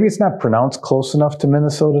 And maybe it's not pronounced close enough to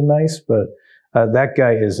Minnesota Nice, but that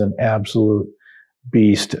guy is an absolute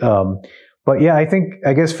beast. But yeah, I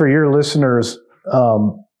guess for your listeners,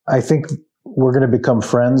 I think we're going to become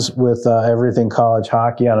friends with Everything College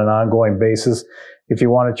Hockey on an ongoing basis. If you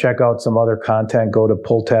want to check out some other content, go to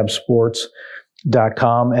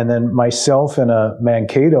pulltabsports.com. And then myself and a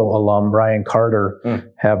Mankato alum, Ryan Carter,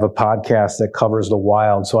 have a podcast that covers the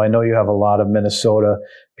Wild. So I know you have a lot of Minnesota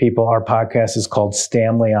people. Our podcast is called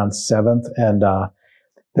Stanley on 7th. And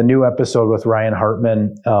the new episode with Ryan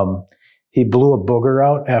Hartman, he blew a booger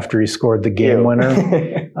out after he scored the game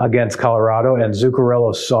winner against Colorado. And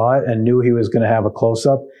Zuccarello saw it and knew he was going to have a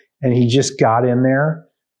close-up. And he just got in there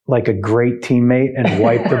like a great teammate and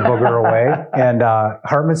wiped the booger away. And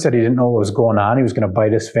Hartman said he didn't know what was going on. He was going to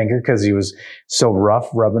bite his finger because he was so rough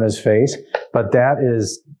rubbing his face. But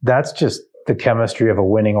that's just the chemistry of a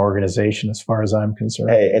winning organization as far as I'm concerned.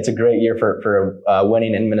 Hey, it's a great year for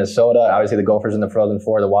winning in Minnesota. Obviously, the Gophers in the Frozen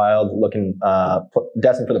Four, the Wild looking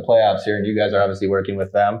destined for the playoffs here, and you guys are obviously working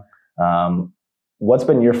with them. What's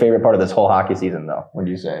been your favorite part of this whole hockey season, though, would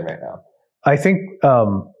you say right now? I think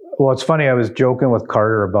well, it's funny. I was joking with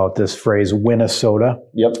Carter about this phrase, Minnesota.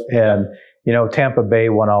 Yep. And, Tampa Bay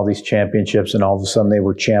won all these championships and all of a sudden they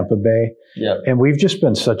were Champa Bay. Yep. And we've just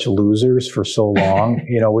been such losers for so long.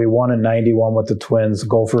 We won in 91 with the Twins,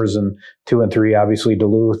 Gophers in 2 and 3, obviously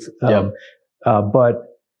Duluth. But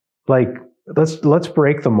let's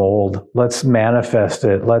break the mold. Let's manifest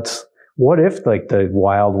it. What if the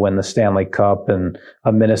Wild win the Stanley Cup and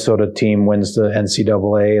a Minnesota team wins the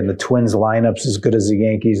NCAA and the Twins lineup's as good as the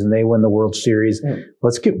Yankees and they win the World Series?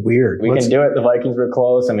 Let's get weird. We can do it. The Vikings were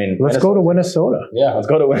close. I mean, let's go to Minnesota. Yeah, let's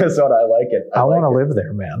go to Minnesota. I like it. I want to live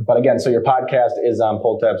there, man. But again, so your podcast is on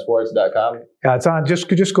pulltabsports.com? Yeah, it's on. Just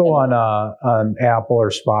go on Apple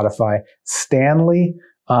or Spotify. Stanley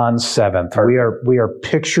on 7th. Perfect. We are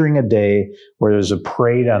picturing a day where there's a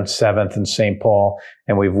parade on 7th in St. Paul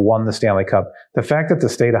and we've won the Stanley Cup. The fact that the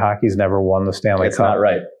state of hockey's never won the Stanley Cup. It's not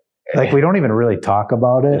right. We don't even really talk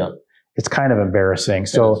about it. It's kind of embarrassing.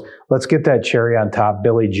 So let's get that cherry on top.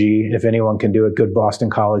 Billy G, if anyone can do it, good Boston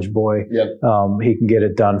College boy. Yep. He can get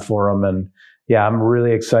it done for him. And yeah, I'm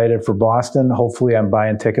really excited for Boston. Hopefully I'm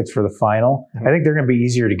buying tickets for the final. I think they're going to be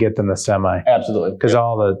easier to get than the semi. Absolutely. Because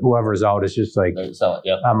whoever's out is just like,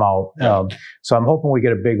 I'm out. So I'm hoping we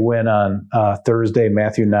get a big win on Thursday.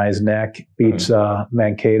 Matthew Nye's neck beats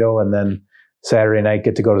Mankato, and then Saturday night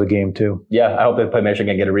get to go to the game too. Yeah, I hope they play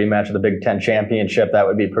Michigan, get a rematch of the Big Ten championship. That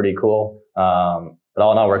would be pretty cool. But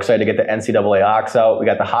all in all, we're excited to get the NCAA Ox out. We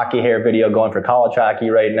got the hockey hair video going for college hockey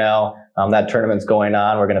right now. That tournament's going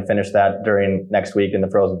on. We're going to finish that during next week in the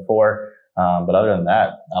Frozen Four. But other than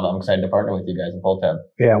that, I'm excited to partner with you guys in Pull Tab.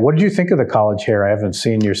 Yeah. What did you think of the college hair? I haven't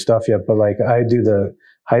seen your stuff yet, but I do the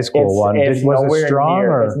high school one. Was it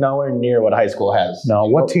strong? It's nowhere near what high school has. No.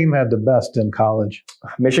 What team had the best in college?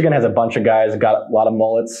 Michigan has a bunch of guys, got a lot of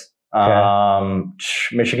mullets.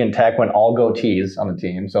 Okay. Michigan Tech went all goatees on the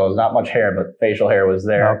team, so it was not much hair, but facial hair was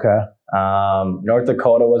there. Okay. North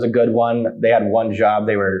Dakota was a good one. They had one job.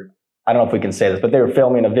 I don't know if we can say this, but they were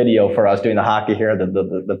filming a video for us doing the hockey here,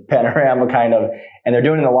 the panorama kind of, and they're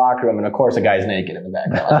doing it in the locker room, and of course a guy's naked in the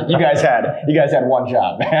background. You guys had one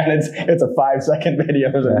job, man. It's a 5-second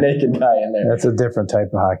video. There's a naked guy in there. That's a different type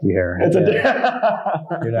of hockey hair.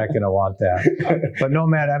 You're not going to want that. But no,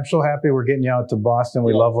 man, I'm so happy we're getting you out to Boston.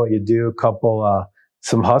 We love what you do.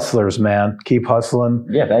 Some hustlers, man. Keep hustling.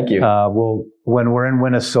 Yeah, thank you. When we're in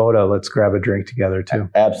Minnesota, let's grab a drink together too.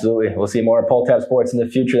 Absolutely. We'll see more at Pull Tab Sports in the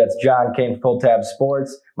future. That's John Kane for Pull Tab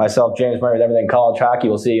Sports. Myself, James Murray, with everything college hockey.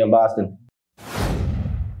 We'll see you in Boston.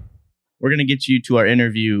 We're going to get you to our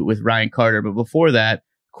interview with Ryan Carter. But before that,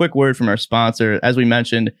 quick word from our sponsor. As we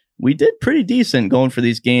mentioned, we did pretty decent going for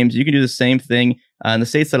these games. You can do the same thing in the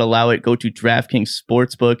states that allow it. Go to DraftKings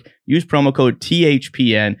Sportsbook. Use promo code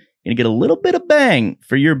THPN. You're going to get a little bit of bang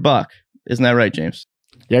for your buck. Isn't that right, James?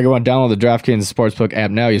 Yeah, go on, download the DraftKings Sportsbook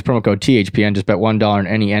app now. Use promo code THPN. Just bet $1 on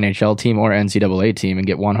any NHL team or NCAA team and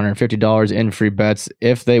get $150 in free bets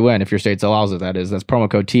if they win, if your state allows it, that is. That's promo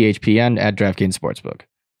code THPN at DraftKings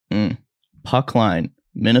Sportsbook. Puck line,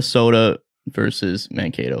 Minnesota versus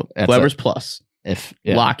Mankato. Whoever's plus.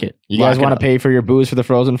 Lock it. You guys want to pay for your booze for the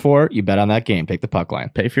Frozen Four? You bet on that game. Take the puck line.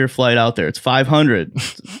 Pay for your flight out there. It's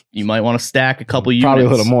 $500. You might want to stack a couple units. Probably a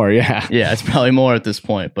little more, yeah. Yeah, it's probably more at this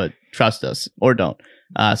point, but trust us or don't.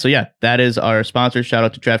 So yeah, that is our sponsor. Shout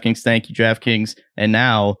out to DraftKings. Thank you, DraftKings. And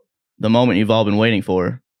now, the moment you've all been waiting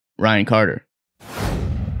for, Ryan Carter.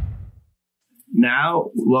 Now,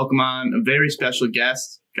 welcome on a very special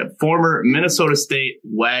guest. Got former Minnesota State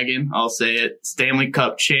Wagon, I'll say it, Stanley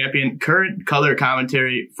Cup champion, current color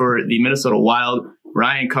commentary for the Minnesota Wild,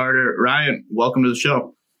 Ryan Carter. Ryan, welcome to the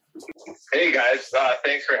show. Hey, guys.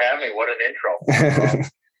 Thanks for having me. What an intro.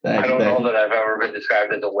 I don't know that I've ever been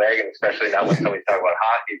described as a wagon, especially not when somebody's talking about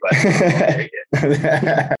hockey, but I'll take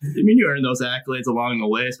it. I mean, you earned those accolades along the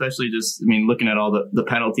way, especially just, looking at all the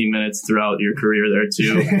penalty minutes throughout your career there,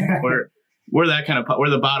 too. We're that kind of we're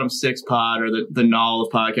the bottom six pod, or the null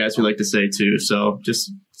of podcasts, we like to say, too. So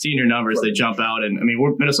just seeing your numbers, they jump out. And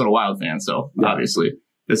we're Minnesota Wild fans, so obviously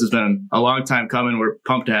this has been a long time coming. We're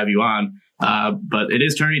pumped to have you on. But it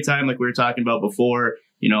is tourney time, like we were talking about before.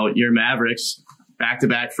 Your Mavericks,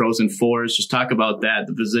 back-to-back Frozen Fours. Just talk about that,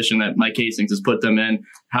 the position that Mike Hastings has put them in.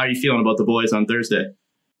 How are you feeling about the boys on Thursday?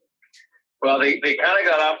 Well, they kind of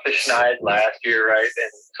got off the schneid last year, right?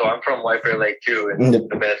 And so I'm from White Bear Lake, too, and the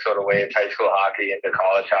Minnesota way. It's high school hockey into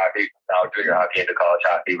college hockey, now junior hockey into college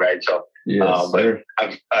hockey, right? So, but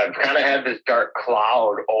I've kind of had this dark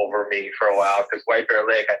cloud over me for a while because White Bear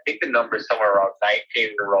Lake, I think the number's somewhere around 19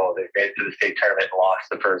 in a row. They've made it to the state tournament and lost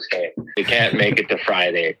the first game. They can't make it to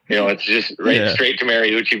Friday. It's just straight to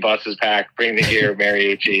Mariucci, buses packed, bring the gear,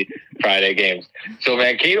 Mariucci, Friday games. So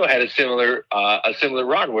Mankato had a similar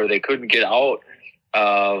run where they couldn't get out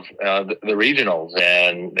of the regionals,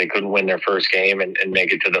 and they couldn't win their first game and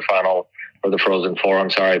make it to the final, or the Frozen Four,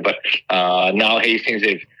 I'm sorry. But now Hastings,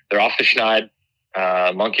 they're off the schneid,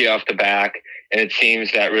 monkey off the back, and it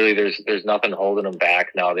seems that really there's nothing holding them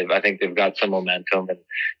back now. I think they've got some momentum, and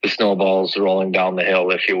the snowball's rolling down the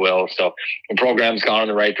hill, if you will. So the program's gone in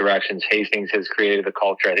the right directions. Hastings has created the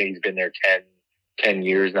culture. I think he's been there 10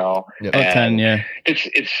 years now. Yeah. 10, yeah.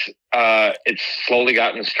 It's slowly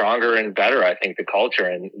gotten stronger and better, I think, the culture.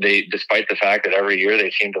 And they, despite the fact that every year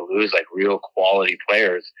they seem to lose like real quality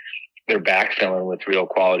players, they're backfilling with real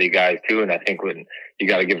quality guys too. And I think when you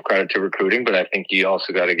got to give credit to recruiting, but I think you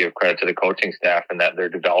also got to give credit to the coaching staff and that they're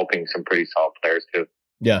developing some pretty solid players too.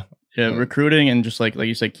 Yeah. Yeah, recruiting and just like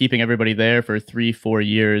you said, keeping everybody there for 3-4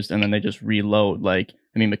 years, and then they just reload.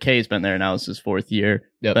 McKay's been there now; it's his 4th year.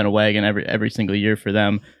 Yep. Been a wagon every single year for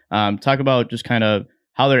them. Talk about just kind of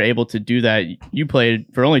how they're able to do that. You played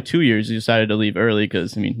for only 2 years. You decided to leave early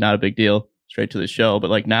because not a big deal, straight to the show.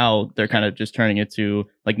 But now they're kind of just turning it to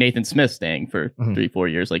Nathan Smith staying for 3-4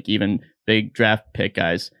 years. Even big draft pick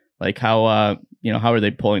guys. How how are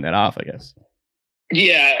they pulling that off? I guess.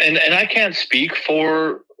 Yeah, and I can't speak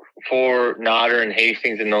for Nodder and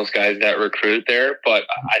Hastings and those guys that recruit there. But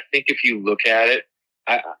I think if you look at it,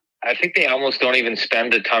 I think they almost don't even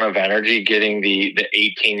spend a ton of energy getting the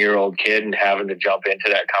 18-year-old kid and having to jump into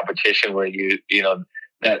that competition where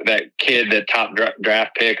that kid, that top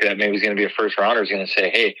draft pick that maybe is going to be a first rounder, is going to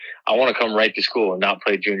say, hey, I want to come right to school and not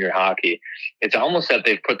play junior hockey. It's almost that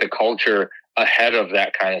they've put the culture ahead of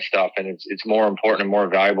that kind of stuff, and it's more important and more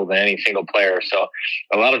valuable than any single player. So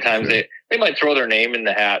a lot of times they might throw their name in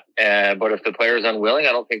the hat, but if the player is unwilling,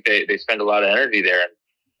 I don't think they spend a lot of energy there. And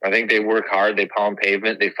I think they work hard, they pound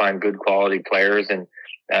pavement, they find good quality players, and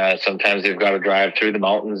sometimes they've got to drive through the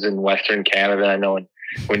mountains in Western Canada. I know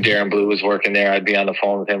when Darren Blue was working there, I'd be on the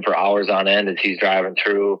phone with him for hours on end as he's driving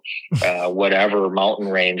through whatever mountain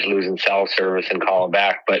range, losing cell service and calling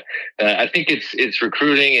back. But I think it's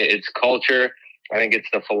recruiting, it's culture. I think it's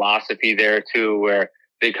the philosophy there too, where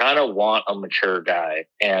they kind of want a mature guy,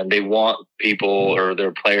 and they want people or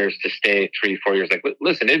their players to stay 3-4 years. Like,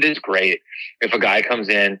 listen, it is great if a guy comes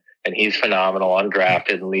in and he's phenomenal,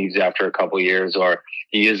 undrafted, and leaves after a couple of years, or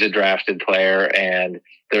he is a drafted player and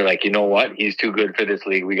they're like, you know what, he's too good for this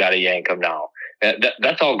league, we got to yank him now.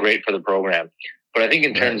 That's all great for the program. But I think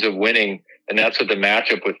in terms of winning, and that's what the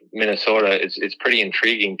matchup with Minnesota is, it's pretty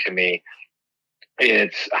intriguing to me.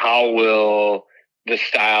 It's how will the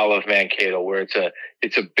style of Mankato, where it's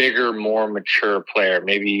a bigger, more mature player,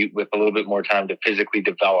 maybe with a little bit more time to physically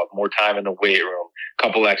develop, more time in the weight room, a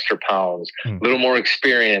couple extra pounds, a little more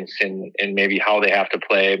experience in maybe how they have to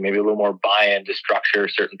play, maybe a little more buy-in to structure,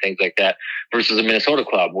 certain things like that, versus a Minnesota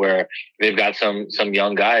club where they've got some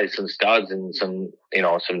young guys, some studs, and some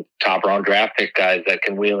top round draft pick guys that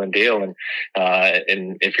can wheel and deal. And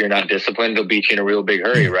if you're not disciplined, they'll beat you in a real big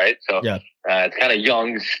hurry, right? So it's kind of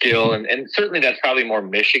young skill, and certainly that's probably more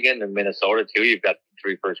Michigan than Minnesota too. You've got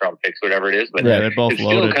 3 first-round picks, whatever it is, but they're both it's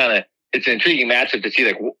loaded. still it's an intriguing matchup to see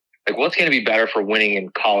like what's going to be better for winning in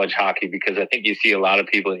college hockey, because I think you see a lot of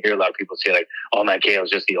people and hear a lot of people say like, oh, Mankato's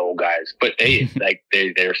just the old guys, but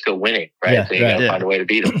they're still winning, right? Yeah, so you got to find a way to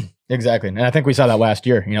beat them. Exactly. And I think we saw that last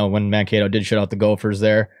year, when Mankato did shut out the Gophers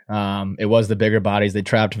there. It was the bigger bodies. They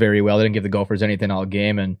trapped very well. They didn't give the Gophers anything all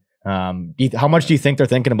game. And how much do you think they're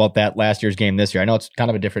thinking about that last year's game this year? I know it's kind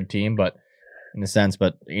of a different team, but in a sense,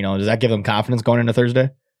 does that give them confidence going into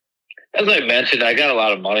Thursday? As I mentioned, I got a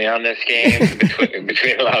lot of money on this game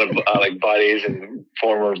between a lot of buddies and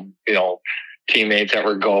former, teammates that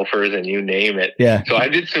were Gophers and you name it. Yeah. So I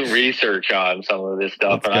did some research on some of this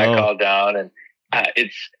stuff, I called down, and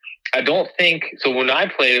I don't think so. When I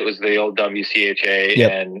played, it was the old WCHA,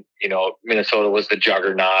 and Minnesota was the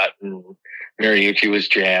juggernaut, and Mariucci was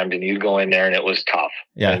jammed, and you'd go in there and it was tough.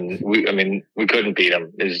 Yeah. And we couldn't beat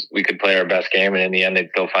them. We could play our best game, and in the end,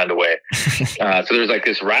 they'd still find a way. So there's like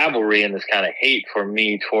this rivalry and this kind of hate for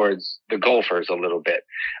me towards the Gophers a little bit.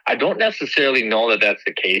 I don't necessarily know that that's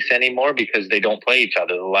the case anymore, because they don't play each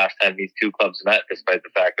other. The last time these two clubs met, despite the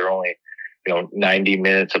fact they're only 90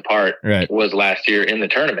 minutes apart, was last year in the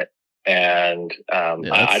tournament. And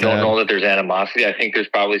I don't know that there's animosity. I think there's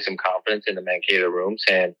probably some confidence in the Mankato room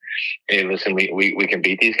saying, hey, listen, we can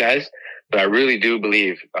beat these guys. But I really do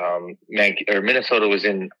believe Minnesota was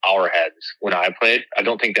in our heads when I played. I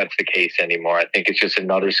don't think that's the case anymore. I think it's just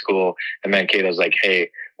another school, and Mankato's like, hey,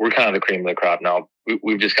 we're kind of the cream of the crop now.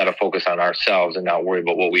 We've just got to focus on ourselves and not worry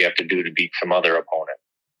about what we have to do to beat some other opponent.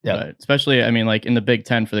 Yeah, right. Especially, like in the Big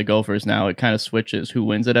Ten for the Gophers now, it kind of switches who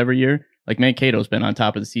wins it every year. Like Mankato's been on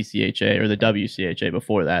top of the CCHA or the WCHA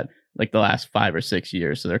before that, like the last 5 or 6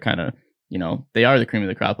 years. So they're kind of, they are the cream of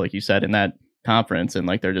the crop, like you said, in that conference, and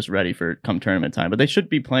like they're just ready for come tournament time. But they should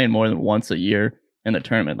be playing more than once a year in the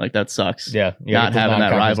tournament. Like that sucks. Yeah, not having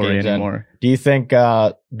that rivalry anymore. Do you think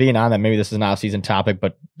being on that, maybe this is an off-season topic,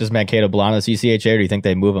 but does Mankato belong to the CCHA, or do you think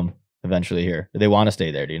they move them eventually here? Do they want to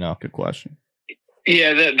stay there? Do you know? Good question.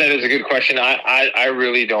 Yeah, that is a good question. I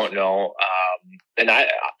really don't know. And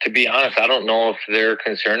to be honest, I don't know if they're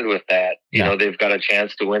concerned with that. They've got a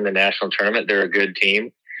chance to win the national tournament. They're a good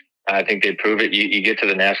team. I think they prove it. You get to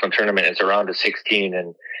the national tournament, it's around to 16,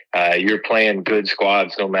 and you're playing good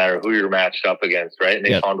squads no matter who you're matched up against, right? And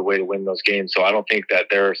they found a way to win those games. So I don't think that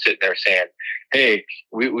they're sitting there saying, hey,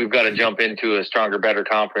 we've got to jump into a stronger, better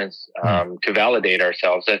conference to validate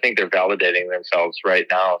ourselves. I think they're validating themselves right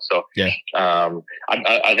now. So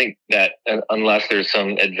I think that unless there's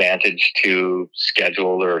some advantage to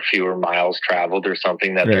schedule or fewer miles traveled or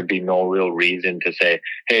something, that there'd be no real reason to say,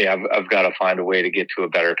 hey, I've got to find a way to get to a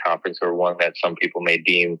better conference, or one that some people may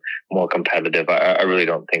deem more competitive. I really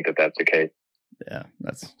don't think that that's the case. Yeah,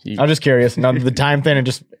 I'm just curious. Now, the time thing and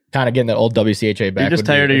just kind of getting the old WCHA back. You're just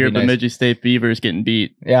tired of your Bemidji State Beavers getting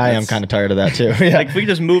beat. Yeah, I am kind of tired of that too. Like if we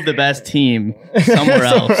just move the best team somewhere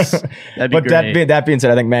else, that'd be great. That being said,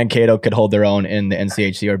 I think Mankato could hold their own in the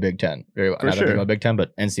NCHC or Big Ten. Very well. For sure. About Big Ten,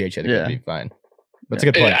 but NCHC could be fine. But it's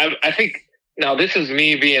a good point. I think now this is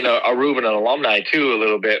me being a Reuben alumni too, a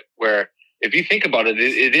little bit. Where if you think about it,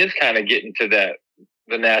 it is kind of getting to the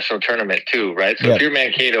the national tournament too, right? So if you're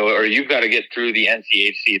Mankato or you've got to get through the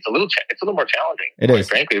NCHC, it's a little more challenging. It is,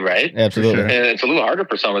 frankly, right? Absolutely, sure. And it's a little harder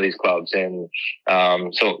for some of these clubs, and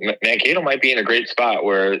so Mankato might be in a great spot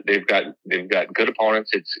where they've got good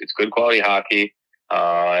opponents. It's good quality hockey.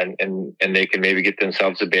 And they can maybe get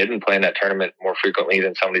themselves a bid and play in that tournament more frequently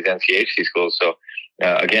than some of these NCHC schools. So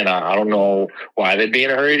again, I don't know why they'd be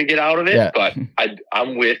in a hurry to get out of it, but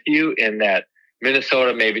I'm with you in that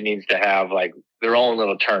Minnesota maybe needs to have like their own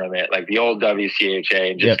little tournament, like the old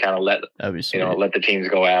WCHA, and just kind of let the teams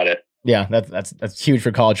go at it. Yeah, that's huge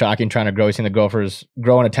for college hockey and trying to grow. Seeing the Gophers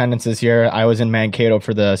grow in attendance this year. I was in Mankato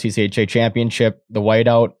for the CCHA championship. The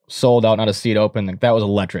whiteout sold out, not a seat open. Like, that was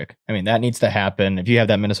electric. I mean, that needs to happen. If you have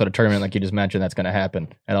that Minnesota tournament, like you just mentioned, that's going to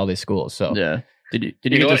happen at all these schools. So yeah. Did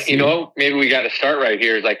you know, maybe we got to start right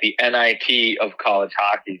here is like the NIT of college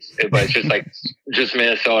hockey, but it's just like just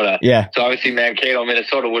Minnesota. Yeah. So obviously Mankato,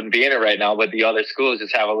 Minnesota wouldn't be in it right now, but the other schools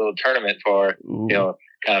just have a little tournament for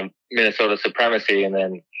kind of Minnesota supremacy, and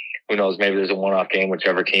then who knows, maybe there's a one-off game,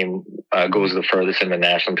 whichever team goes the furthest in the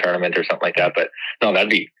national tournament or something like that. But no, that'd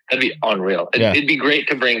be unreal. It'd be great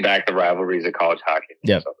to bring back the rivalries of college hockey.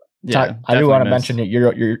 Yeah. I do want to mention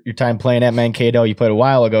your time playing at Mankato. You played a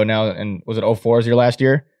while ago now, and was it 04 is your last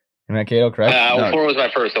year in Mankato, correct? 04 was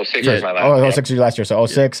my first. 06 was my last. 06 was your last year. So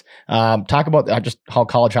 06. Talk about just how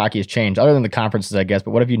college hockey has changed, other than the conferences, I guess.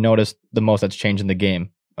 But what have you noticed the most that's changed in the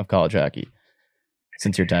game of college hockey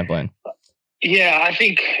since your time playing? Yeah, I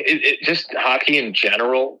think it just hockey in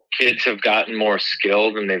general, kids have gotten more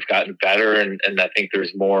skilled and they've gotten better, and I think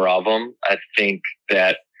there's more of them. I think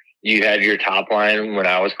that you had your top line when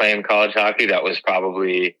I was playing college hockey. That was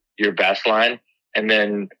probably your best line. And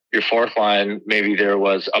then your fourth line, maybe there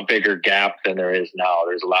was a bigger gap than there is now.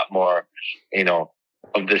 There's a lot more,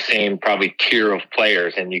 of the same probably tier of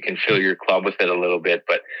players, and you can fill your club with it a little bit.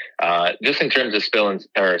 But just in terms of skill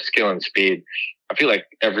and speed, I feel like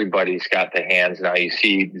everybody's got the hands now. You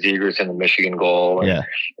see Zegras in the Michigan goal. And,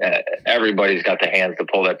 everybody's got the hands to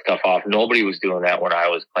pull that stuff off. Nobody was doing that when I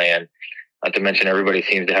was playing. Not to mention, everybody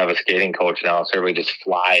seems to have a skating coach now, so everybody just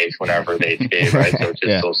flies whenever they skate, right? So it's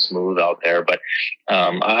just so smooth out there. But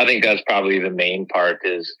I think that's probably the main part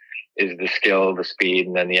is the skill, the speed,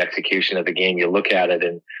 and then the execution of the game. You look at it,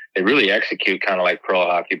 and they really execute kind of like pro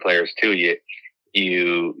hockey players too.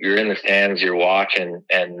 You're in the stands, you're watching,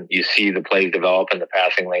 and you see the plays develop and the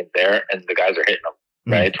passing lanes there, and the guys are hitting them.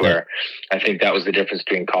 Right. Where I think that was the difference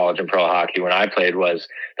between college and pro hockey when I played was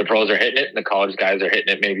the pros are hitting it and the college guys are hitting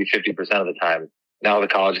it maybe 50% of the time. Now the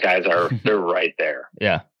college guys they're right there.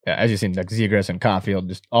 Yeah. As you've seen, like Zegras and Caulfield,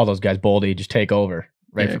 just all those guys, Boldy, just take over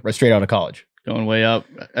right straight out of college. Going way up.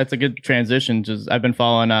 That's a good transition. Just I've been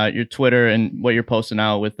following your Twitter and what you're posting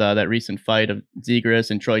out with that recent fight of Zegras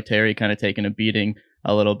and Troy Terry kind of taking a beating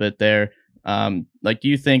a little bit there. Do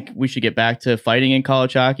you think we should get back to fighting in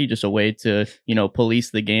college hockey, just a way to, police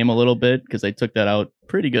the game a little bit? Because they took that out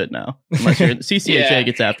pretty good now. Unless the CCHA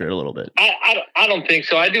gets after it a little bit. I don't think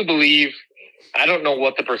so. I do believe, I don't know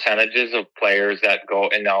what the percentages of players that go,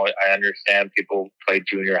 and now I understand people play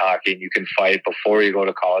junior hockey and you can fight before you go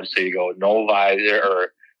to college. So you go no visor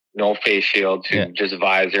or no face shield to just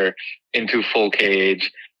visor into full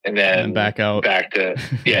cage and then back to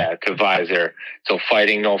visor. So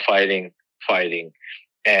fighting, no fighting.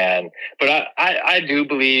 But I do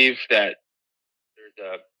believe that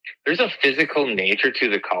there's a physical nature to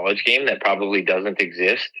the college game that probably doesn't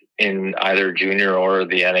exist in either junior or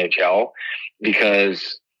the NHL,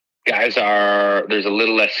 because there's a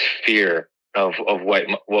little less fear of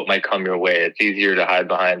what might come your way. It's easier to hide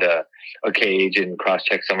behind a cage and cross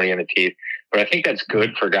check somebody in the teeth. But I think that's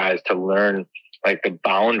good for guys to learn like the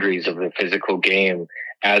boundaries of the physical game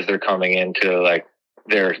as they're coming into like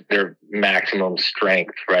their maximum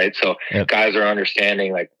strength, right? So guys are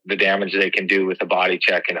understanding like the damage they can do with a body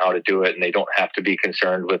check and how to do it, and they don't have to be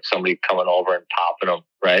concerned with somebody coming over and popping them,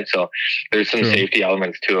 right? So there's some safety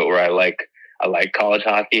elements to it where I like college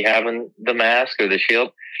hockey having the mask or the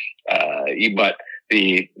shield, but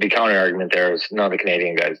the counter argument there is none of the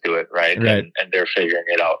Canadian guys do it, right? And they're figuring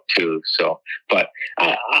it out too. So, but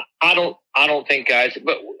I don't think guys,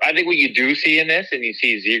 but I think what you do see in this, and you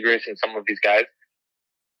see Zegras and some of these guys,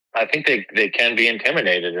 I think they can be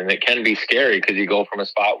intimidated, and it can be scary because you go from a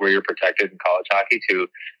spot where you're protected in college hockey to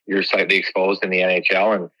you're slightly exposed in the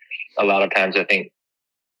NHL. And a lot of times I think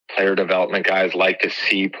player development guys like to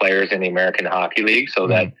see players in the American Hockey League so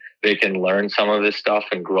that they can learn some of this stuff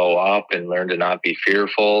and grow up and learn to not be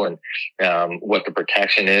fearful and what the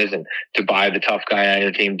protection is, and to buy the tough guy on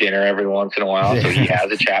your team dinner every once in a while so he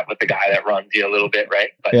has a chat with the guy that runs you a little bit, right?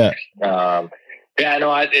 But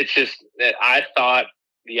it's just that I thought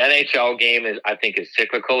the NHL game I think is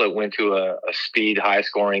cyclical. It went to a speed, high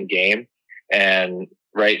scoring game. And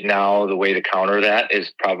right now, the way to counter that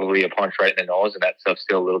is probably a punch right in the nose, and that stuff's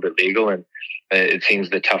still a little bit legal. And it seems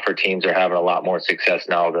the tougher teams are having a lot more success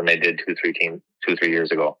now than they did 2-3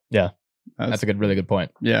 years ago. Yeah. That's a really good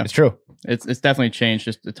point. Yeah, it's true. It's definitely changed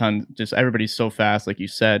just a ton. Just everybody's so fast, like you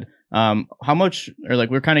said. How much, or like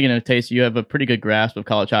we're kind of getting a taste. You have a pretty good grasp of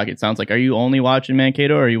college hockey. It sounds like. Are you only watching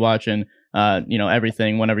Mankato, or are you watching,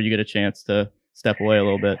 everything whenever you get a chance to step away a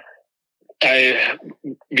little bit?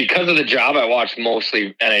 Because of the job, I watch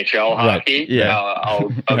mostly NHL hockey. Right. Yeah.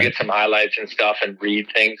 I'll get some highlights and stuff and read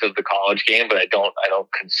things of the college game, but I don't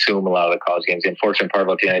consume a lot of the college games. The unfortunate part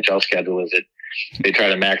about the NHL schedule is that they try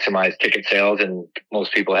to maximize ticket sales, and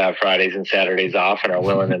most people have Fridays and Saturdays off and are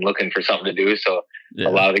willing and looking for something to do. So a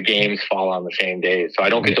lot of the games fall on the same day. So I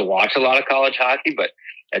don't get to watch a lot of college hockey, but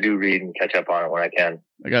I do read and catch up on it when I can.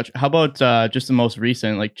 I got you. How about just the most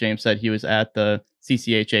recent? Like James said, he was at the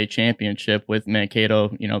CCHA championship with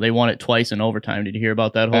Mankato. They won it twice in overtime. Did you hear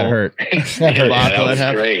about that whole? That hurt. That was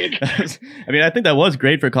great. I mean, I think that was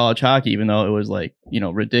great for college hockey, even though it was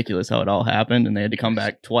ridiculous how it all happened, and they had to come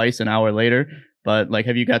back twice an hour later. But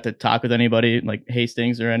have you got to talk with anybody like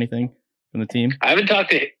Hastings or anything from the team? I haven't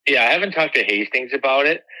talked to Hastings about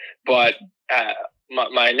it, but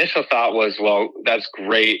my initial thought was, well, that's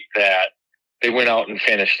great that they went out and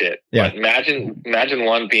finished it. Yeah. But imagine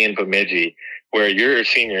one being Bemidji, where you're a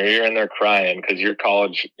senior, you're in there crying because your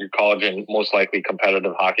college and most likely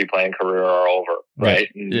competitive hockey playing career are over, right?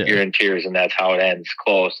 And you're in tears, and that's how it ends.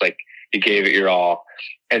 Close, like you gave it your all,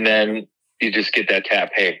 and then you just get that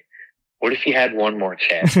tap. Hey, what if you had one more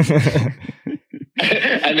chance? And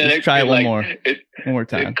then try one more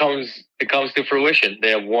time. It comes to fruition.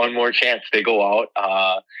 They have one more chance. They go out.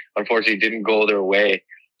 Unfortunately, it didn't go their way.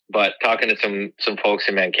 But talking to some folks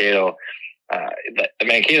in Mankato,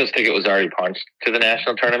 Mankato's ticket was already punched to the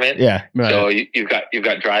national tournament. Yeah, right. So you've got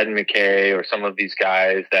Dryden McKay or some of these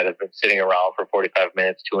guys that have been sitting around for 45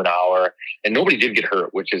 minutes to an hour, and nobody did get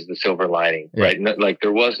hurt, which is the silver lining, right? Like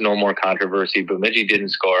there was no more controversy. Bemidji didn't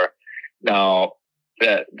score. Now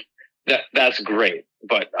that's great,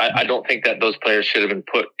 but I don't think that those players should have been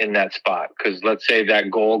put in that spot, because let's say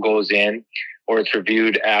that goal goes in or it's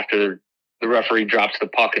reviewed after the referee drops the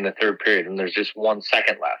puck in the third period and there's just 1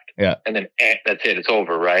 second left. Yeah. And then that's it. It's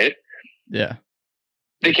over, right? Yeah.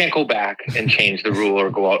 They can't go back and change the rule or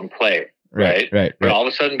go out and play, right? Right. But all of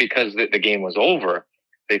a sudden, because the game was over,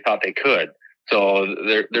 they thought they could. So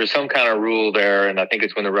there's some kind of rule there, and I think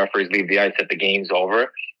it's when the referees leave the ice that the game's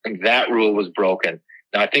over, and that rule was broken.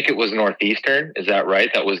 Now, I think it was Northeastern. Is that right?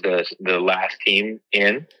 That was the last team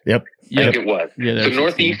in? Yep. I think it was. Yeah, so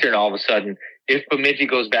Northeastern, all of a sudden, if Bemidji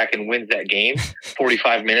goes back and wins that game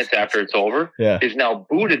 45 minutes after it's over, is now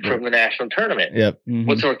booted from the national tournament. Yep. Mm-hmm.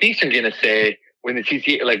 What's Northeastern going to say when the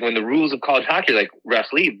CCA, when the rules of college hockey,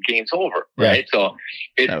 refs leave, game's over, right? So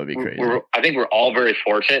that would be crazy. I think we're all very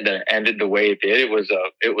fortunate that it ended the way it did.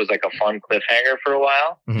 It was like a fun cliffhanger for a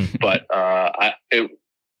while, but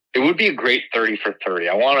it would be a great 30 for 30.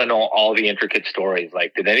 I want to know all the intricate stories.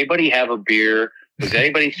 Like, did anybody have a beer? Was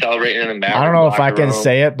anybody celebrating in the Maverick? I don't know if I can room?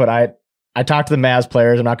 say it, but I talked to the Mavs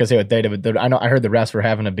players. I'm not going to say what they did, but I heard the refs were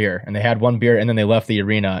having a beer, and they had one beer, and then they left the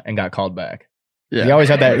arena and got called back. Yeah. He always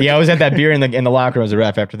had that beer in the locker room as a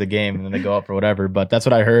ref after the game, and then they go up for whatever. But that's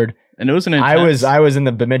what I heard. And it was an intense. I was in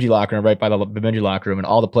the Bemidji locker room, right by the Bemidji locker room, and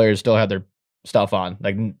all the players still had their stuff on.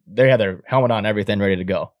 Like, they had their helmet on, everything ready to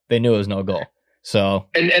go. They knew it was no goal. So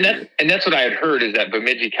and that's what I had heard, is that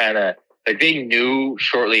Bemidji kind of they knew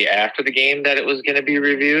shortly after the game that it was going to be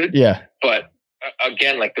reviewed. Yeah. But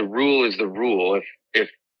again, the rule is the rule. If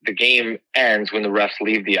the game ends when the refs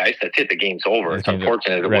leave the ice, that's it. The game's over. It's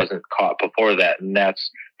unfortunate it wasn't caught before that, and that's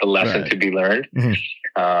the lesson to be learned.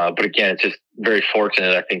 Mm-hmm. But again, it's just very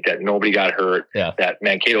fortunate, I think, that nobody got hurt. Yeah. That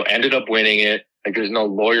Mankato ended up winning it. There's no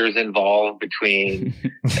lawyers involved between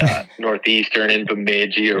Northeastern and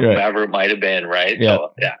Bemidji or whoever it might have been, right? Yeah.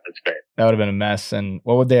 So, that's great. That would have been a mess. And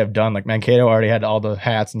what would they have done? Mankato already had all the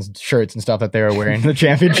hats and shirts and stuff that they were wearing. The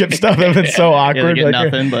championship stuff. It was so awkward. Yeah,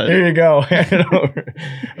 nothing, but here you go.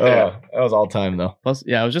 That was all time, though. Plus,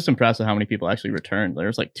 I was just impressed with how many people actually returned. There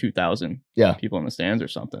was 2,000 people in the stands or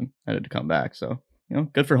something that had to come back. So,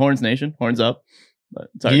 good for Horns Nation. Horns up. But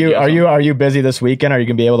are you busy this weekend? Are you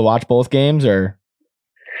gonna be able to watch both games, or?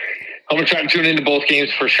 I'm gonna try to tune into both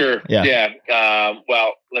games for sure. Yeah.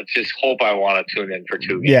 Well, let's just hope I want to tune in for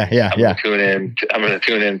 2 games. Yeah. I'm gonna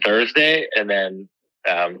tune in Thursday, and then,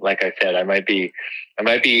 like I said, I might be on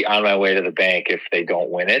my way to the bank if they don't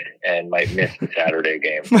win it, and might miss the Saturday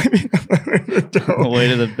game. On the way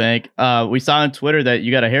to the bank. We saw on Twitter that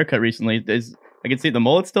you got a haircut recently. I can see the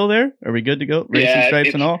mullet's still there. Are we good to go? Racing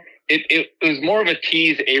stripes and all? It was more of a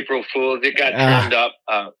tease, April Fool's. It got turned up.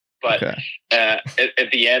 But Okay.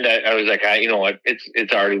 at the end, I was like, you know what?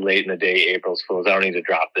 It's already late in the day, April's Fool's. I don't need to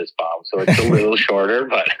drop this bomb. So it's a little shorter,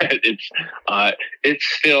 but it's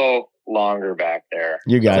still longer back there.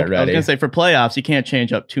 You got it I was ready. gonna say for playoffs, you can't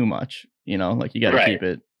change up too much. You know, like you got to Right. keep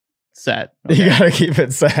it set. You Okay? got to keep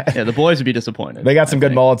it set. Yeah, the boys would be disappointed. They got some I good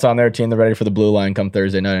think. mullets on their team. They're ready for the blue line come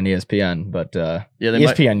Thursday night on ESPN. But Yeah, they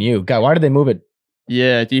might, ESPNU, God, why did they move it?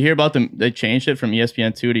 yeah. Do you hear about them? They changed it from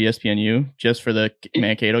ESPN2 to ESPNU just for the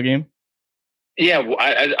Mankato game. Yeah,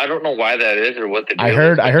 I don't know why that is or what the deal I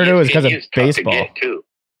heard it was 'cause of ESPN is tough to baseball. get, too.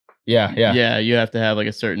 Yeah. You have to have like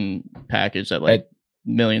a certain package that like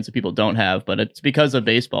millions of people don't have, but it's because of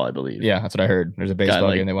baseball, I believe. Yeah, that's what I heard. There's a baseball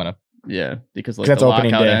like- game they want to. Yeah, because like That's the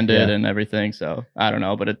opening lockout day, ended yeah. and everything. So I don't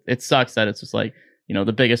know, but it sucks that it's just like, you know,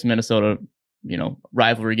 the biggest Minnesota, you know,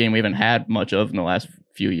 rivalry game we haven't had much of in the last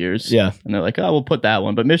few years. Yeah, And they're like, oh, we'll put that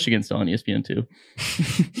one, but Michigan's still on ESPN too.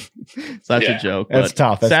 So that's Yeah. a joke. that's but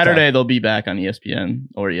tough. That's Saturday tough. they'll be back on ESPN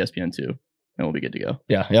or ESPN2, and we'll be good to go.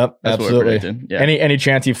 Yeah, yep, That's what we're absolutely. predicting. Yeah, Any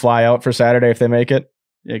chance you fly out for Saturday if they make it?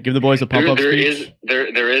 yeah. Give the boys a pump up There speech.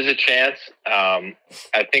 is a chance.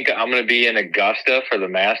 I think I'm going to be in Augusta for the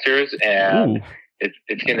Masters, and Ooh,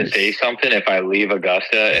 it's going to Nice. say something if I leave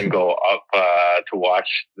Augusta and go up to watch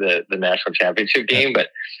the national championship game. But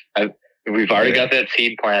we've already got that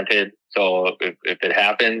seed planted, so if it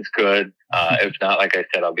happens, good. If not, like I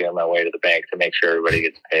said, I'll be on my way to the bank to make sure everybody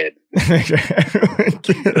gets paid.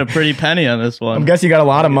 Get a pretty penny on this I'm one. guessing you got a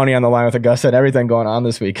lot of money on the line with Augusta and everything going on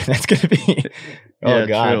this week. That's going to be. Oh Yeah,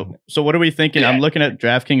 God. true. So what are we thinking? Yeah. I'm looking at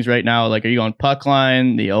DraftKings right now. Like, are you going puck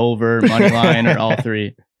line, the over, money line, or all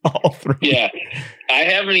three? All three. Yeah, I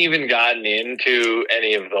haven't even gotten into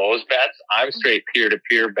any of those bets. I'm straight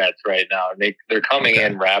peer-to-peer bets right now. They're coming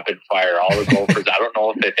in rapid fire. All the golfers. I don't know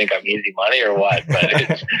if they think I'm easy money or what,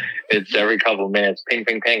 but it's every couple of minutes. Ping,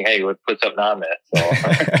 ping, ping. Hey, let's put something on this.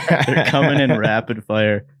 So They're coming in rapid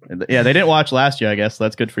fire. Yeah, they didn't watch last year, I guess. So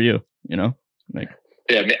that's good for you. You know, like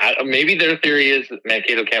yeah, maybe their theory is that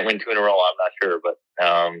Mankato can't win 2 in a row. I'm not sure,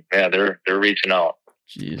 but yeah, they're reaching out.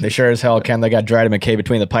 jeez. They sure as hell can. They got Dryden McKay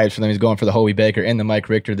between the pipes for them. He's going for the Hobie Baker and the Mike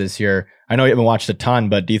Richter this year. I know you haven't watched a ton,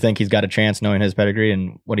 but do you think he's got a chance knowing his pedigree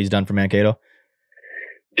and what he's done for Mankato?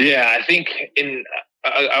 Yeah, I think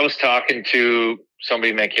I was talking to somebody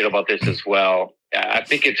in Mankato about this as well. I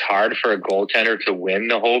think it's hard for a goaltender to win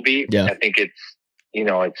the Hobie. Yeah. I think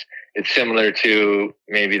it's similar to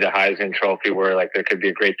maybe the Heisman Trophy where like there could be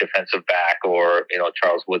a great defensive back or, you know,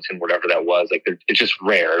 Charles Woodson, whatever that was. Like it's just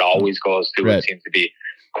rare. It always goes to Right. what seems to be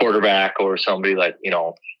quarterback or somebody like, you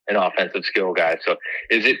know, an offensive skill guy. So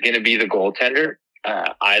is it going to be the goaltender?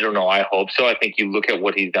 I don't know. I hope so. I think you look at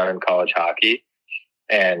what he's done in college hockey,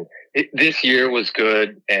 and this year was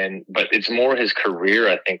good. But it's more his career.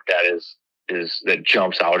 I think that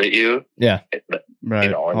jumps out at you. Yeah. Right.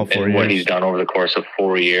 You know, all 4 and what years. he's done over the course of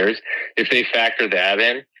 4 years. If they factor that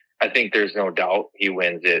in, I think there's no doubt he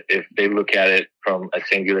wins it. If they look at it from a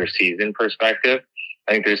singular season perspective,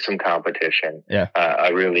 I think there's some competition. Yeah. I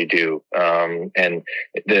really do. And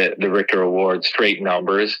the Richter Award, straight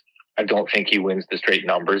numbers, I don't think he wins the straight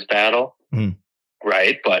numbers battle. Mhm.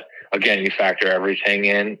 Right. But again, you factor everything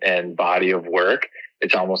in and body of work.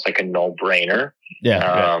 It's almost like a no-brainer.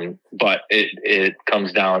 Yeah. But it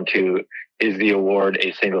comes down to, is the award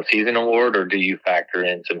a single season award, or do you factor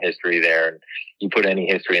in some history there? And you put any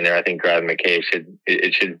history in there, I think Dryden McKay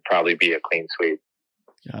should probably be a clean sweep.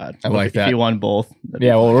 God, I like if that. he won both.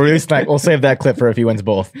 Yeah, we'll release that. We'll save that clip for if he wins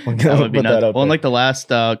both. We'll that would be put nuts. that up Well, and there. like the last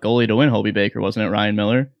goalie to win Hobie Baker, wasn't it Ryan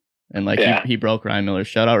Miller? And like Yeah. he broke Ryan Miller's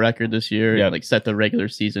shutout record this year. Yep. And like set the regular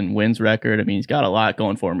season wins record. I mean, he's got a lot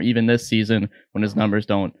going for him. Even this season, when his numbers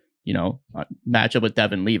don't, you know, match up with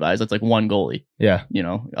Devin Levi's, that's like one goalie. Yeah. You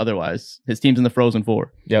know, otherwise his team's in the Frozen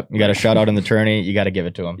Four. Yep. You got a shout out in the tourney. You got to give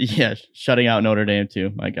it to him. Yeah, shutting out Notre Dame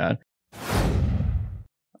too. My God.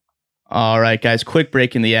 All right, guys, quick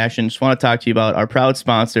break in the action. Just want to talk to you about our proud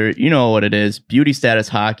sponsor. You know what it is, Beauty Status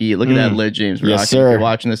Hockey. Look at that lid, James. Yes, rocking. sir. If you're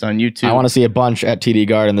watching this on YouTube. I want to see a bunch at TD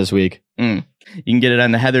Garden this week. You can get it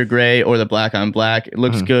on the heather gray or the black on black. It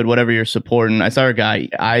looks Mhm. good, whatever you're supporting. I saw our guy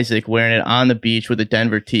Isaac wearing it on the beach with a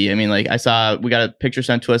Denver tee. I mean, like we got a picture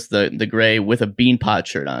sent to us, the gray with a Bean Pot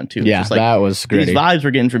shirt on too. Yeah, Just like, that was these great. vibes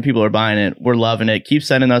we're getting from people who are buying it. We're loving it. Keep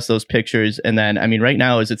sending us those pictures. And then, I mean, right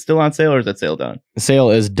now, is it still on sale or is that sale done? The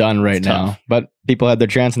sale is done right It's now, tough. but people had their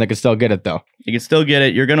chance and they could still get it though. You can still get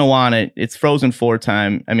it. You're gonna want it. It's Frozen Four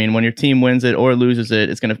time. I mean, when your team wins it or loses it,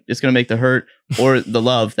 it's gonna make the hurt or the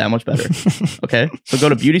love that much better. Okay, so go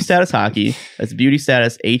to Beauty Status Hockey. That's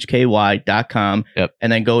beautystatusHky.com. Yep.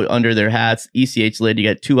 And then go under their hats, ECH lid. You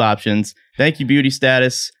get 2 options. Thank you, Beauty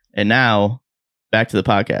Status. And now back to the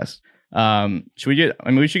podcast.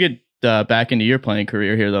 We should get back into your playing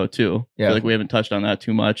career here though too. Yeah. I feel like we haven't touched on that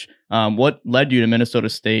too much. What led you to Minnesota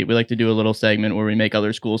State? We like to do a little segment where we make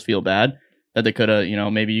other schools feel bad that they could have,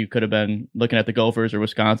 maybe you could have been looking at the Gophers or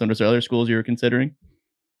Wisconsin. Was there other schools you were considering?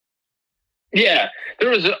 Yeah, there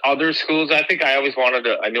was other schools. I think I always wanted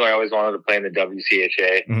to play in the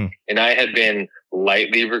WCHA, and I had been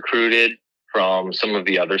lightly recruited from some of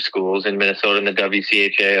the other schools in Minnesota in the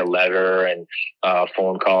WCHA, a letter and a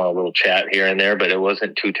phone call, a little chat here and there, but it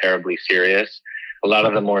wasn't too terribly serious. A lot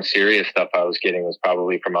of the more serious stuff I was getting was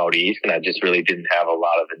probably from out east, and I just really didn't have a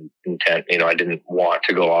lot of intent. I didn't want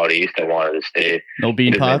to go out east. I wanted to stay in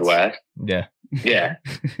the Midwest. Yeah. Yeah.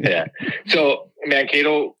 So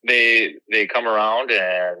Mankato, they come around,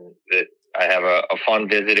 and I have a fun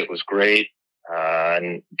visit. It was great.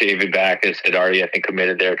 And David Backus had already, I think,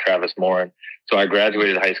 committed there, Travis Morin. So I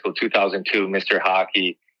graduated high school 2002, Mr.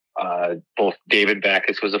 Hockey. Both David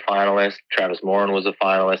Backus was a finalist, Travis Morin was a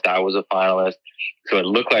finalist, I was a finalist. So it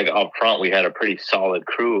looked like up front we had a pretty solid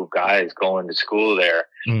crew of guys going to school there.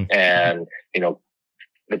 And, the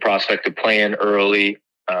prospect of playing early,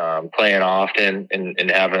 playing often,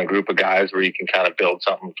 and having a group of guys where you can kind of build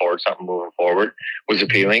something moving forward was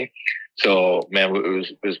appealing. So, man,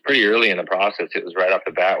 it was pretty early in the process. It was right off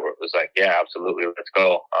the bat where it was like, yeah, absolutely, let's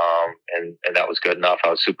go. And that was good enough. I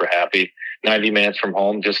was super happy. 90 minutes from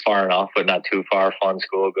home, just far enough, but not too far. Fun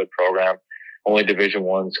school, good program. Only Division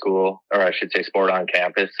I school, or I should say sport on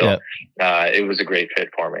campus. So it was a great fit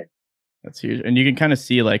for me. That's huge. And you can kind of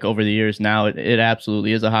see like over the years now, it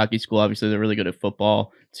absolutely is a hockey school. Obviously, they're really good at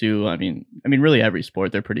football too. I mean, really every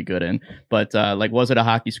sport they're pretty good in. But was it a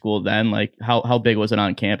hockey school then? Like how big was it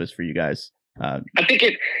on campus for you guys? I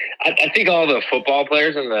think all the football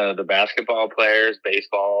players and the basketball players,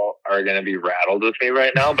 baseball, are going to be rattled with me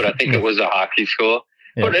right now. But I think it was a hockey school.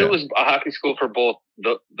 Yeah, but it was a hockey school for both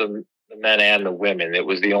the men and the women. It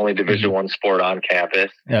was the only Division I sport on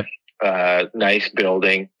campus. Yep. Nice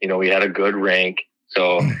building. We had a good rink.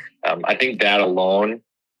 So I think that alone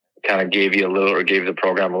kind of gave the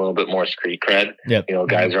program a little bit more street cred. Yep.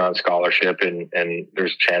 Guys are on scholarship and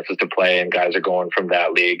there's chances to play, and guys are going from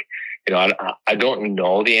that league. I don't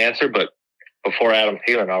know the answer, but before Adam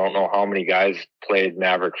Thielen, I don't know how many guys played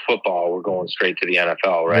Maverick football were going straight to the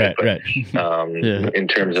NFL, right? Right. In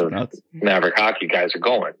terms of Maverick hockey, guys are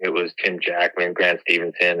going. It was Tim Jackman, Grant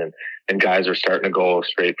Stevenson, and guys are starting to go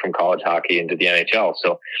straight from college hockey into the NHL.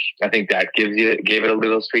 So I think that gave it a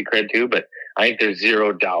little street cred too. But I think there's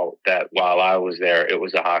zero doubt that while I was there, it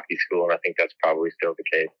was a hockey school, and I think that's probably still the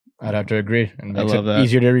case. I'd have to agree. And I love that.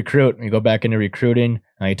 Easier to recruit. You go back into recruiting.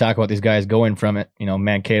 You talk about these guys going from it,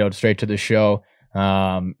 Mankato straight to the show.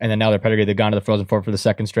 And then now they're pedigree. They've gone to the Frozen Four for the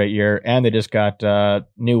second straight year, and they just got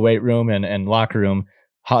new weight room and locker room.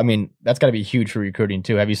 That's got to be huge for recruiting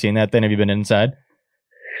too. Have you seen that then? Have you been inside?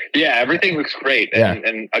 Yeah, everything looks great.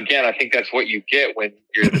 And again, I think that's what you get when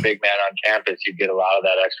you're the big man on campus. You get a lot of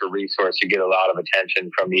that extra resource. You get a lot of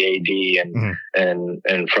attention from the AD and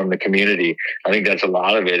from the community. I think that's a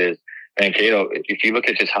lot of it is Mankato. If you look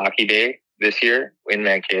at just Hockey Day this year in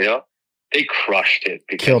Mankato, they crushed it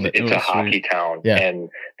because it's a hockey town. Yeah. And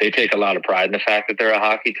they take a lot of pride in the fact that they're a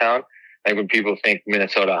hockey town. Like when people think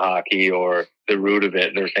Minnesota hockey or the root of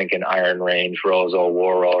it, they're thinking Iron Range, Roseau,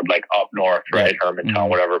 Warroad, like up north, right? Hermantown,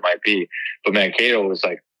 whatever it might be. But Mankato was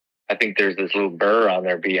like, I think there's this little burr on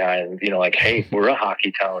their behind, like, hey, we're a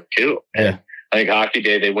hockey town too. Yeah. And I think Hockey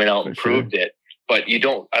Day, they went out and proved it. But I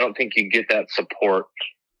don't think you get that support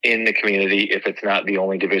in the community if it's not the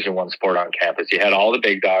only Division I sport on campus. You had all the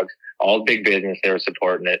big dogs, all the big business, they were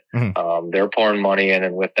supporting it. They're pouring money in,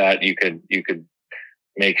 and with that, you could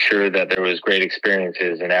make sure that there was great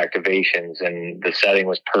experiences and activations, and the setting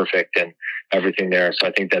was perfect and everything there. So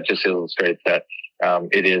I think that just illustrates that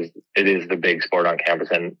it is the big sport on campus,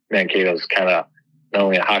 and Mankato's kind of not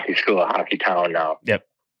only a hockey school, a hockey town now. Yep,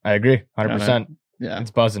 I agree, 100%. Yeah,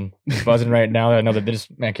 it's buzzing. It's buzzing right now. I know that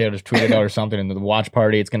Mankato just tweeted out or something, and the watch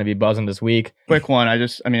party, it's going to be buzzing this week. Quick one. I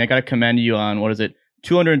got to commend you on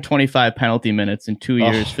 225 penalty minutes in 2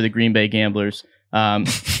 years for the Green Bay Gamblers.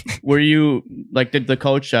 Were you did the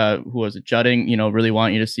coach, who was it, Judding, really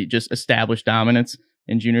want you to see just establish dominance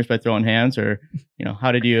in juniors by throwing hands, or,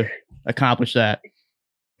 how did you accomplish that?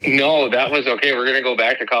 No, that was okay. We're going to go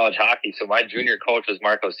back to college hockey. So my junior coach was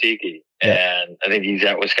Marco Siki, and I think he's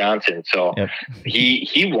at Wisconsin. So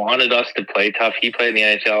he wanted us to play tough. He played in the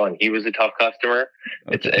NHL, and he was a tough customer.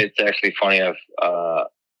 Okay. It's actually funny.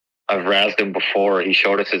 I've razzed him before. He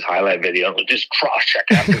showed us his highlight video. Just cross check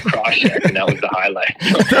after cross check, and that was the highlight.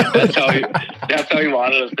 That's how he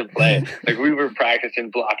wanted us to play. Like, we were practicing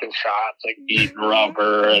blocking shots, like beating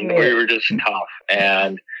rubber, and we were just tough.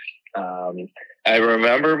 And I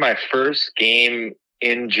remember my first game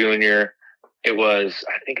in junior. I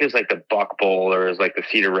think it was like the Buck Bowl, or it was like the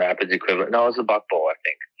Cedar Rapids equivalent. No, it was the Buck Bowl, I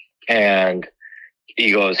think. And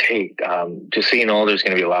he goes, "Hey, just so you know, there's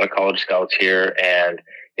going to be a lot of college scouts here, and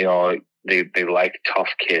you know, they like tough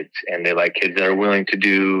kids, and they like kids that are willing to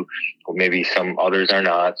do, or maybe some others are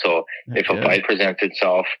not. So if a fight presents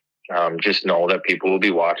itself, just know that people will be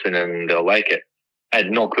watching and they'll like it." I had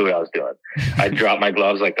no clue what I was doing. I dropped my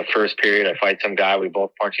gloves like the first period. I fight some guy. We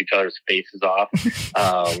both punch each other's faces off.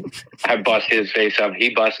 I bust his face up.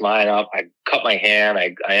 He busts mine up. I cut my hand.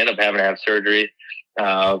 I end up having to have surgery.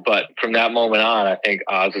 But from that moment on, I think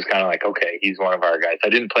Oz was kind of like, okay, he's one of our guys. I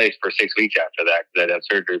didn't play for 6 weeks after that because I'd have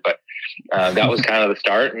surgery, but that was kind of the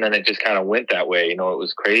start. And then it just kind of went that way. You know, it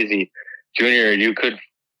was crazy. Junior, you could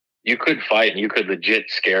fight and you could legit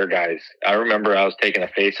scare guys. I remember I was taking a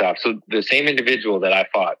face off. So the same individual that I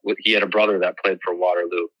fought with, he had a brother that played for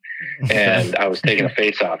Waterloo, and I was taking a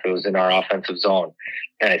face off. It was in our offensive zone.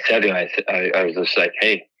 And I said to him, I was just like,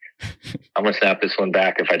 "Hey, I'm going to snap this one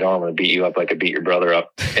back. If I don't, I'm going to beat you up like I beat your brother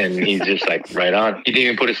up." And he's just like, "Right on." He didn't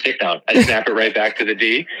even put a stick down. I snapped it right back to the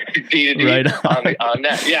D to D right on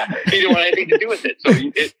that. Yeah. He didn't want anything to do with it. So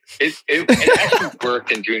it actually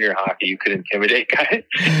worked in junior hockey. You could intimidate guys,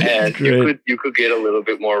 and you could get a little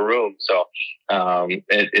bit more room. So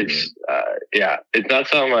it's not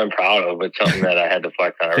something I'm proud of. It's something that I had to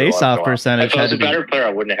flex on. Face-off percentage. If I was a better player,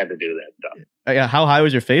 I wouldn't have had to do that stuff. Yeah, how high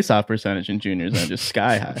was your face-off percentage in juniors? Then just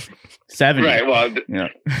sky high, 70. Right. Well,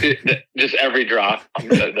 just every drop, I'm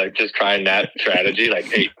like just trying that strategy. Like,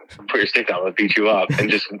 "Hey, put your stick down, I'll beat you up,"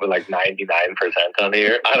 and just with like 99% on the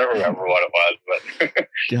air. I don't remember what it was,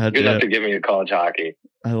 but good enough to get me to college hockey.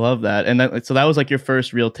 I love that. And so that was like your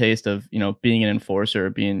first real taste of, you know, being an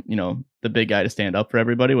enforcer, being, you know, the big guy to stand up for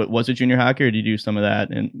everybody. Was it junior hockey, or did you do some of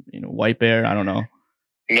that in, you know, White Bear? I don't know.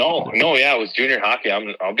 No, yeah, it was junior hockey.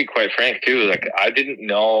 I'll be quite frank too. Like, I didn't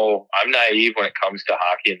know. I'm naive when it comes to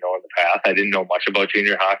hockey and knowing the path. I didn't know much about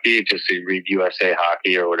junior hockey. Just you read USA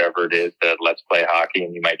Hockey or whatever it is, that Let's Play Hockey,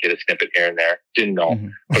 and you might get a snippet here and there. Didn't know,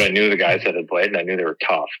 but I knew the guys that had played, and I knew they were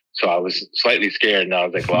tough. So I was slightly scared, and I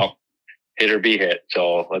was like, "Well, hit or be hit.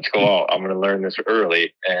 So let's go out. I'm going to learn this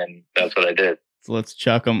early," and that's what I did. So let's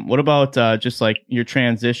chuck them. What about just like your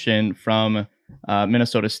transition from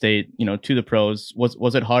Minnesota State, you know, to the pros?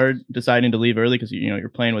 Was it hard deciding to leave early? Because, you know, you're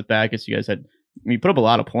playing with Backus. You guys you put up a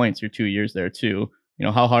lot of points your 2 years there too. You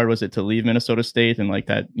know, how hard was it to leave Minnesota State and like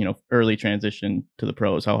that, you know, early transition to the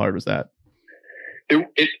pros? How hard was that?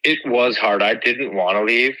 It was hard. I didn't want to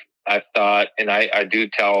leave. I thought, and I do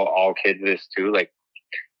tell all kids this too, like,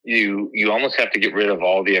 you almost have to get rid of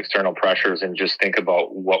all the external pressures and just think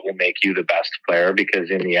about what will make you the best player, because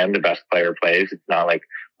in the end, the best player plays. It's not like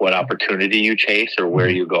what opportunity you chase or where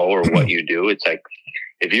you go or what you do. It's like,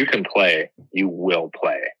 if you can play, you will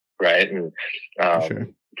play. Right. And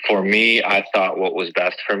for me, I thought what was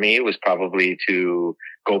best for me was probably to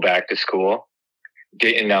go back to school.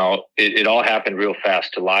 Now, it all happened real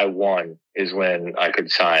fast. July 1 is when I could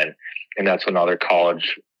sign. And that's when other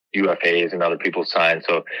college UFAs and other people sign.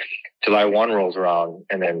 So July 1 rolls around,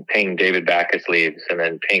 and then David Backus leaves, and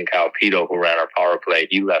then Kyle Pito, who ran our power play,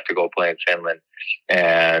 he left to go play in Finland.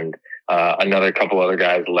 And another couple other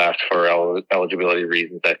guys left for eligibility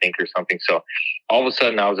reasons, I think, or something. So all of a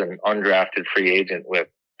sudden I was an undrafted free agent with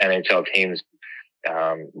NHL teams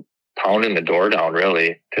pounding the door down,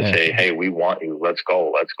 really, to say, "Hey, we want you. Let's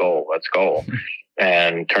go.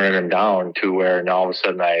 And turning them down to where now all of a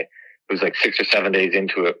sudden it was like 6 or 7 days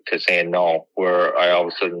into it to saying no, where I all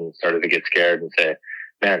of a sudden started to get scared and say,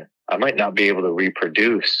 "Man, I might not be able to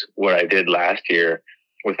reproduce what I did last year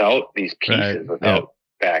without these pieces, without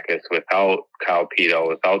Backus, without Kyle Pito,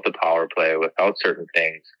 without the power play, without certain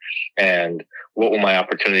things. And what will my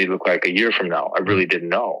opportunity look like a year from now?" I really didn't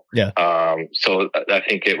know. Yeah. So I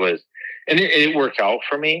think it was, and it worked out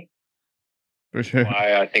for me. For sure.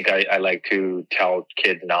 I think I like to tell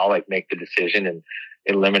kids now, like, make the decision and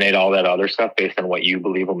eliminate all that other stuff based on what you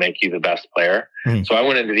believe will make you the best player. So I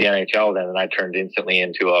went into the NHL then, and I turned instantly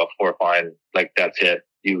into a fourth line. Like, that's it.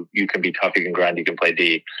 You can be tough, you can grind, you can play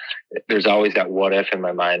D. There's always that what if in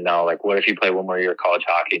my mind now. Like, what if you play one more year of college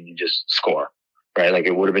hockey and you just score? right? Like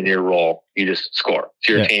it would have been your role. You just score. It's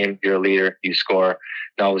your team. You're a leader. You score.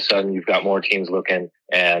 Now all of a sudden you've got more teams looking,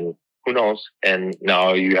 and who knows? And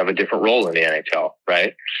now you have a different role in the NHL,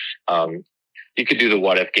 right? You could do the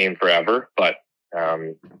what if game forever, but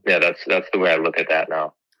that's the way I look at that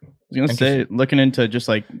now. I was gonna say, looking into just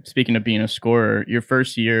like speaking of being a scorer, your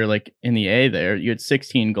first year like in the A there, you had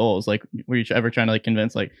 16 goals. Like, were you ever trying to like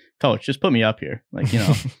convince like, coach, just put me up here? Like,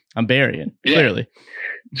 I'm burying clearly.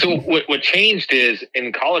 So what changed is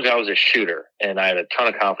in college I was a shooter and I had a ton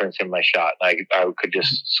of confidence in my shot. I could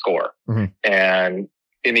just score. Mm-hmm. And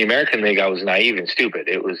in the American League, I was naive and stupid.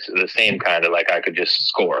 It was the same kind of like I could just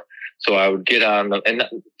score. So I would get on and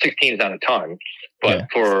 16 is not a ton, but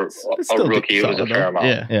for a rookie, it was a fair amount.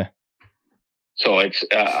 Yeah. So it's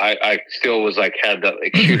I still was like had the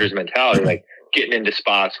like shooter's mentality, like getting into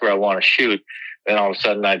spots where I want to shoot. Then all of a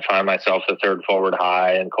sudden I'd find myself the third forward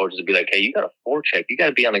high, and coaches would be like, "Hey, you got a forecheck. You got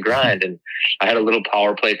to be on the grind." And I had a little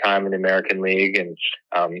power play time in the American League, and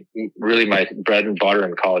really my bread and butter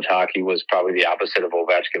in college hockey was probably the opposite of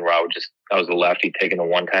Ovechkin, where I was a lefty taking the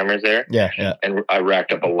one-timers there. Yeah. And I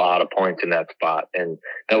racked up a lot of points in that spot, and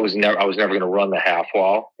I was never going to run the half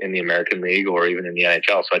wall in the American League or even in the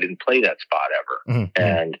NHL, so I didn't play that spot ever. Mm-hmm.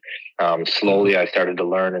 And slowly I started to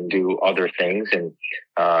learn and do other things, and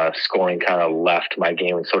scoring kind of left my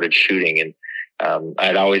game, and so did shooting. And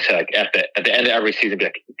I'd always say, like, at the end of every season, be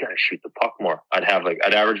like, you gotta shoot the puck more. I'd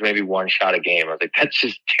average maybe one shot a game. I was like, that's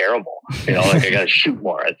just terrible. Like I gotta shoot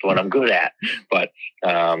more. That's what I'm good at. But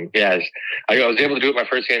I was able to do it my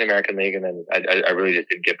first game in the American League, and then I really just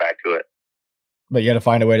didn't get back to it. But you had to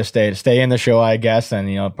find a way to stay in the show, I guess.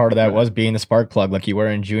 And part of that was being the spark plug, like you were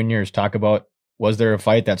in juniors. Talk about, was there a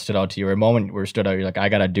fight that stood out to you, or a moment where stood out? You're like, I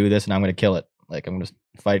gotta do this, and I'm gonna kill it. Like I'm gonna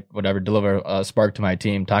fight, whatever, deliver a spark to my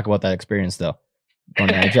team. Talk about that experience, though.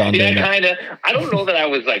 Yeah, kind of. I don't know that I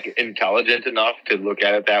was like intelligent enough to look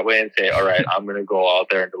at it that way and say, all right, I'm going to go out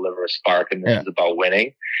there and deliver a spark, and this is about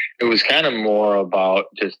winning. It was kind of more about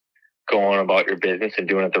just going about your business and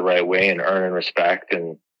doing it the right way and earning respect,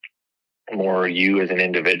 and more you as an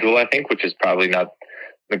individual, I think, which is probably not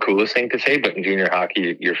the coolest thing to say, but in junior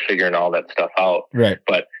hockey, you're figuring all that stuff out. Right.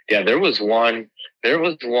 But yeah, there was one,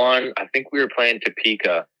 I think we were playing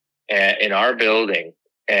Topeka in our building,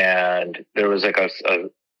 and there was like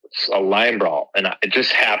a line brawl, and it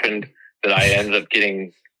just happened that I ended up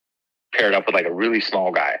getting paired up with like a really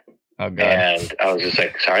small guy. Oh, God. And I was just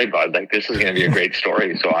like, sorry, bud, like this is going to be a great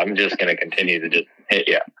story. So I'm just going to continue to just hit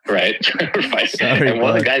you. Right. Sorry, and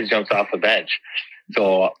one of the guys jumps off the bench.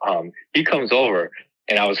 So he comes over,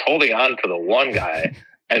 and I was holding on to the one guy,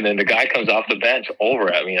 and then the guy comes off the bench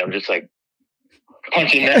over at me. And I'm just like,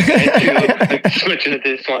 punching that guy too, like switching to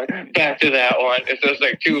this one, back to that one. It's just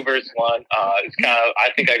like 2 versus 1. It's kind of, I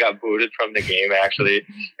think I got booted from the game actually,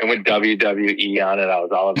 and with WWE on it, I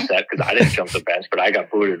was all upset because I didn't jump the bench, but I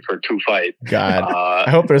got booted for 2 fights. God,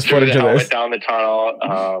 I hope there's footage of this. Went down the tunnel,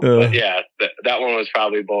 but yeah, that one was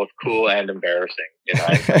probably both cool and embarrassing.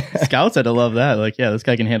 Scouts had to love that. Like, yeah, this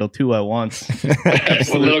guy can handle 2 at once.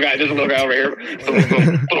 Just a little guy over here. Boom,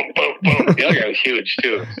 boom, boom, boom, boom. The other guy was huge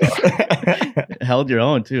too. So. Held your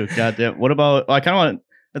own too. Goddamn. What about? I kind of want.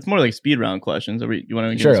 That's more like speed round questions. You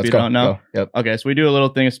want to get speed round now? Go. Yep. Okay, so we do a little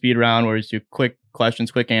thing of speed round where we do quick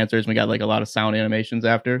questions, quick answers. We got like a lot of sound animations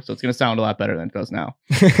after, so it's gonna sound a lot better than it does now.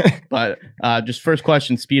 But just first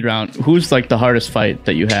question, speed round. Who's like the hardest fight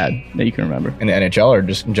that you had that you can remember in the NHL or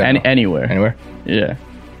just in general? Anywhere. Yeah.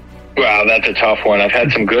 Wow, that's a tough one. I've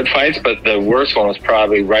had some good fights, but the worst one was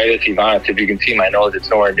probably right as Ivanitz. If you can see my nose, it's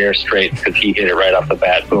nowhere near straight because he hit it right off the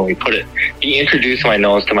bat. Boom, he introduced my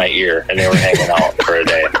nose to my ear, and they were hanging out for a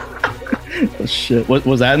day. Oh, shit.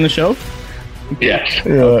 Was that in the show? Yes.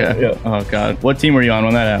 Okay. Yeah. Oh, God. What team were you on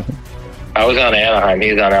when that happened? I was on Anaheim.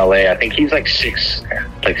 He's on LA. I think he's like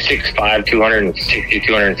 6'5", 260,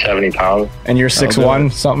 270 pounds. And you're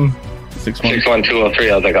 6'1", something? 6'1",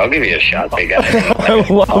 203. I was like, I'll give you a shot, big guy. I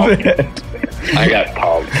love it. I got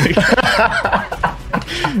palmed.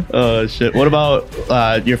 Oh, shit. What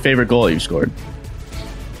about your favorite goal you scored?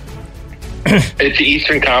 It's the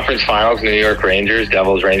Eastern Conference Finals, New York Rangers,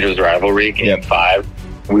 Devils-Rangers rivalry, Game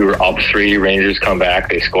 5. We were up 3. Rangers come back.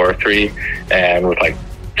 They score 3. And with like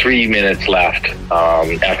 3 minutes left,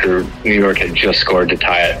 after New York had just scored to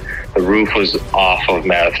tie it, the roof was off of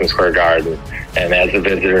Madison Square Garden. And as the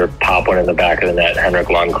visitor, pop one in the back of the net, Henrik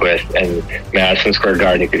Lundqvist, and Madison Square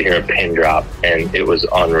Garden, you could hear a pin drop, and it was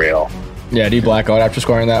unreal. Yeah, do you black out after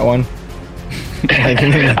scoring that one?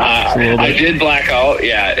 I did black out,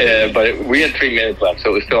 but we had 3 minutes left,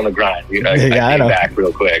 so it was still in the grind. I came back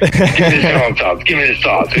real quick. Give me the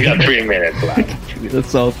sauce. We got 3 minutes left.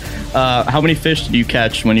 That's so. How many fish did you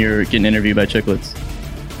catch when you were getting interviewed by Chicklets?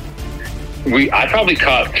 I probably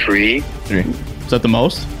caught 3. Is that the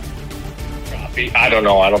most? I don't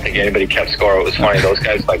know. I don't think anybody kept score. It was funny. Those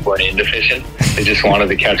guys like weren't into fishing. They just wanted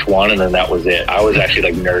to catch one, and then that was it. I was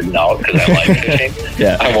actually like nerding out because I like fishing.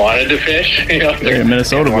 Yeah. I wanted to fish. You know, you're a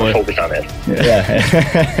Minnesota boy. Focus on it.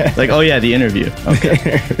 Yeah. Like, oh yeah, the interview.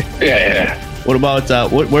 Okay. Yeah. What about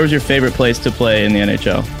where was your favorite place to play in the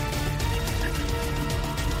NHL?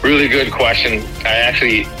 Really good question. I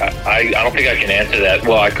don't think I can answer that.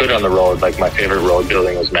 Well, I could on the road. Like my favorite road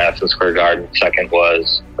building was Madison Square Garden. Second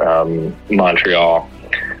was Montreal.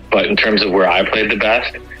 But in terms of where I played the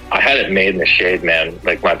best, I had it made in the shade, man.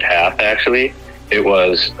 Like my path, actually. I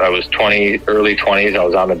was early 20s. I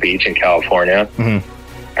was on the beach in California.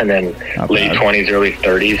 Mm-hmm. And then late 20s, early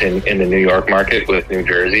 30s in the New York market with New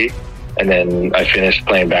Jersey. And then I finished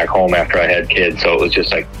playing back home after I had kids. So it was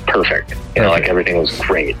just like perfect. You know, like everything was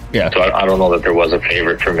great. Yeah. So I don't know that there was a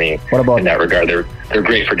favorite for me in that regard. They're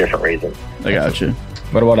great for different reasons. I got you.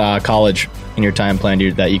 What about college in your time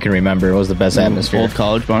playing that you can remember? What was the best atmosphere? Old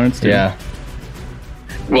College Barnes, too. Yeah.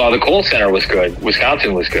 Well, the Kohl Center was good.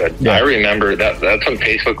 Wisconsin was good. Yeah. I remember that's when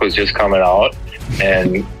Facebook was just coming out,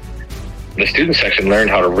 and the student section learned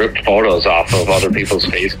how to rip photos off of other people's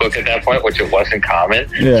Facebook at that point, which it wasn't common.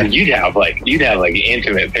 Yeah. So you'd have like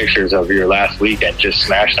intimate pictures of your last weekend just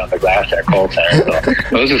smashed on the glass at Kohl Center. So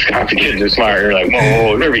those Wisconsin kids are smart. You're like,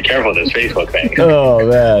 whoa, better be careful with this Facebook thing. Oh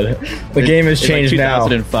man, the game has changed now.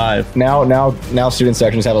 2005. Now student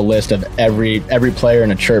sections have a list of every player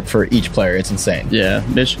and a chirp for each player. It's insane. Yeah,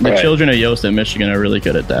 the children of Yost at Michigan are really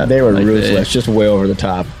good at that. They were ruthless, just way over the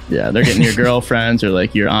top. Yeah, they're getting your girlfriends or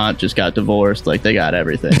like your aunt just got divorced. Like they got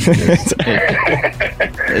everything.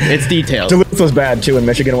 It's detailed. Duluth was bad too when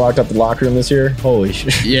Michigan walked up the locker room this year. Holy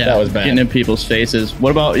shit. Yeah, that was bad. Getting in people's faces.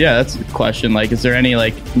 What about, that's a question. Like, is there any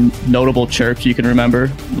like notable chirps you can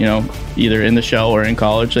remember, you know, either in the show or in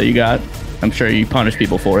college that you got? I'm sure you punish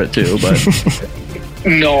people for it too, but.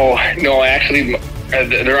 No, actually,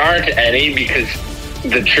 there aren't any because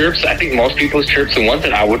the chirps, I think most people's chirps, the ones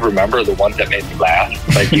that I would remember are the ones that made me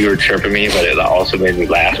laugh. Like you were chirping me, but it also made me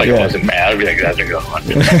laugh. Like I wasn't mad. I'd be like, that's a good one.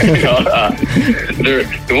 You know,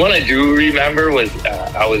 the one I do remember was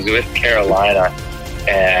I was with Carolina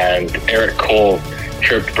and Eric Cole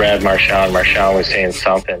chirped Brad Marchand. Marchand was saying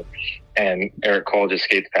something and Eric Cole just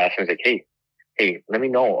skates past him and was like, hey, let me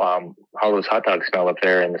know how those hot dogs smell up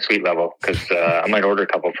there in the suite level because I might order a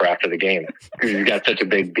couple for after the game because he's got such a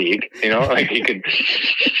big beak, you know, like he could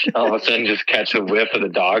all of a sudden just catch a whiff of the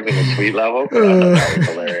dogs in the suite level. That was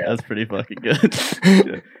hilarious. That's pretty fucking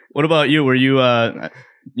good. What about you? Were you,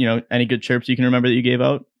 any good chirps you can remember that you gave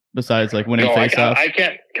out besides like winning face-offs? I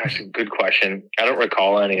can't. Gosh, good question. I don't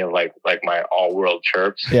recall any of like my all-world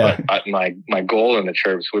chirps. Yeah. But my goal in the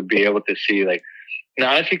chirps would be able to see like.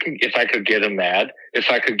 Not if I could get him mad, if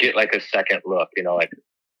I could get like a second look, you know, like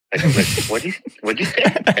what'd you say?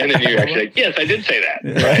 And then you're actually like, yes, I did say that.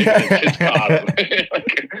 Right? It's just caught him.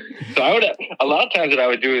 So a lot of times what I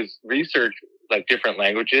would do is research like different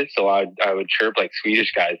languages. So I would chirp like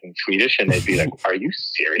Swedish guys in Swedish and they'd be like, are you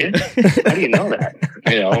serious? How do you know that?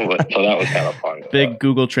 You know, so that was kind of fun. Big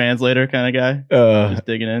Google Translator kind of guy. Just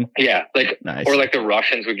digging in. Yeah. Like, nice. Or like the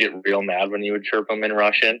Russians would get real mad when you would chirp them in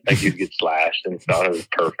Russian. Like you'd get slashed and stuff. It was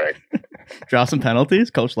perfect. Draw some penalties.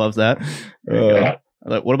 Coach loves that. Yeah.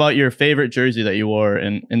 What about your favorite jersey that you wore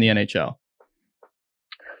in the NHL?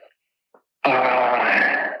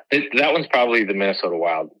 That one's probably the Minnesota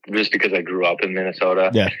Wild, just because I grew up in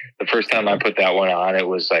Minnesota. Yeah. The first time I put that one on, it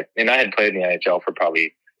was like, and I had played in the NHL for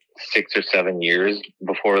probably 6 or 7 years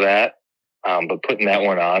before that. But putting that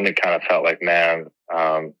one on, it kind of felt like, man,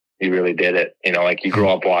 you really did it. You know, like you grew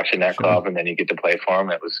up watching that club and then you get to play for them.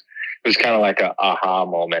 It was kind of like a aha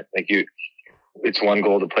moment. Like it's one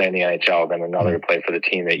goal to play in the NHL, then another to play for the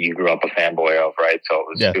team that you grew up a fanboy of, right? So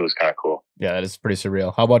it was kind of cool. Yeah, that is pretty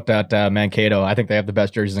surreal. How about that Mankato? I think they have the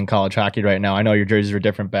best jerseys in college hockey right now. I know your jerseys were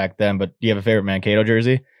different back then, but do you have a favorite Mankato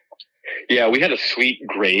jersey? Yeah, we had a sweet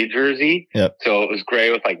gray jersey. Yep. So it was gray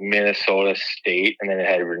with like Minnesota State, and then it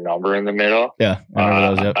had your number in the middle. Yeah, I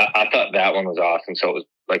remember those. Yep. I thought that one was awesome. So it was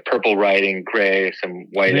like purple writing, gray, some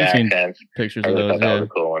white accents. Pictures of those. That was a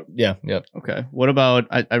cool one. Yeah. Yep. Okay. What about?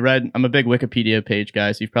 I read. I'm a big Wikipedia page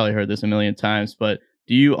guy, so you've probably heard this a million times. But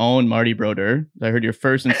do you own Marty Brodeur? I heard your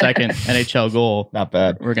first and second NHL goal. Not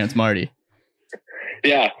bad. Were against Marty.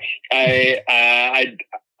 Yeah,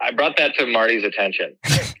 I brought that to Marty's attention.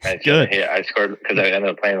 Good. I scored because I ended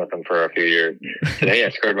up playing with him for a few years. Today I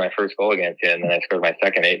scored my first goal against you, and then I scored my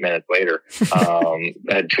second 8 minutes later. I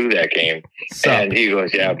had 2 that game. And he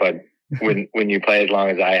goes, yeah, but when you play as long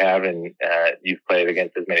as I have, and you've played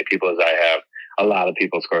against as many people as I have, a lot of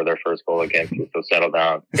people score their first goal against you. So settle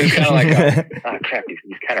down. It's kind of like, oh crap,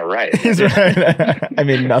 he's kind of right. He's right. I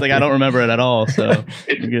mean, It's like I don't remember it at all. So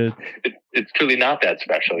It's good. It's truly not that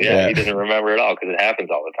special. Yeah, he doesn't remember it all because it happens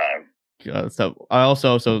all the time.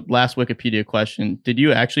 So last Wikipedia question: did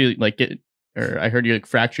you actually I heard you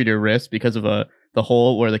fractured your wrist because of the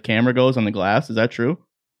hole where the camera goes on the glass? Is that true?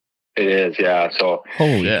 It is, yeah. So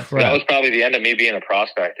holy that crap. was probably the end of me being a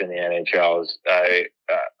prospect in the NHL.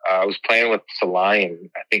 I was playing with Salai and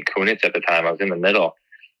I think Kunitz at the time. I was in the middle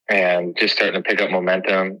and just starting to pick up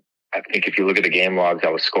momentum. I think if you look at the game logs, I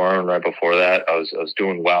was scoring right before that. I was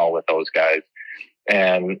doing well with those guys.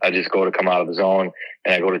 And I just go to come out of the zone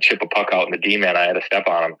and I go to chip a puck out, and the D-man, I had to step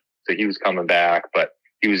on him. So he was coming back, but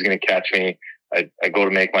he was going to catch me. I go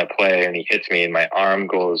to make my play and he hits me and my arm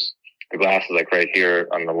goes, the glass is like right here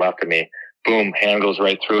on the left of me. Boom, hand goes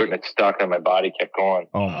right through it and it's stuck and my body kept going.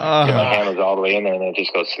 Oh my My God. hand was all the way in there and then it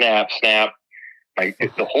just goes snap, snap.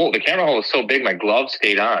 The camera hole was so big, my glove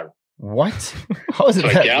stayed on. What? How is it So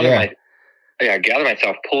I that? gathered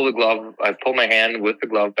myself, pull the glove. I pull my hand with the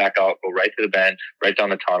glove back out, go right to the bench, right down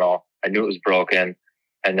the tunnel. I knew it was broken.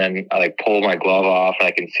 And then I pull my glove off and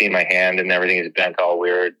I can see my hand and everything is bent all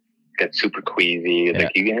weird. Get super queasy. Yeah.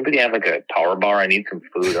 Anybody have a power bar? I need some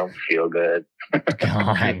food. I don't feel good.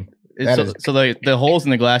 God. That is- So the holes in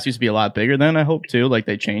the glass used to be a lot bigger then, I hope too. Like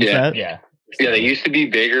they changed that. Yeah. Yeah, they used to be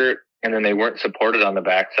bigger and then they weren't supported on the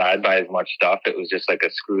back side by as much stuff. It was just like a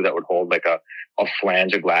screw that would hold like a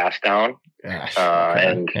flange of glass down. Gosh.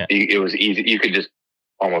 And Yeah. it was easy. You could just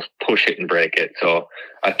almost push it and break it. So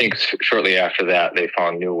I think shortly after that, they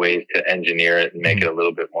found new ways to engineer it and make it a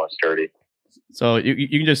little bit more sturdy. So you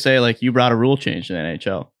can just say you brought a rule change to the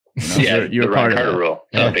NHL. Yeah, you were the part Ryan of Carter that. rule.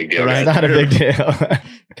 Not a big deal. Right. It's not a big deal.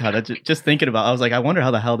 God, just thinking about, I was like, I wonder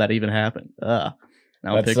how the hell that even happened. Now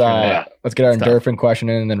I'm picturing it. Let's get our It's tough. endorphin question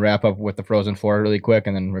in and then wrap up with the Frozen Four really quick,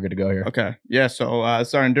 and then we're good to go here. Okay. Yeah. So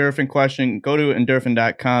it's our endorphin question. Go to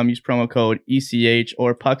endorphin.com, use promo code ECH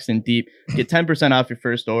or Pucks in Deep. Get 10% off your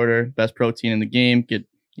first order. Best protein in the game. Get,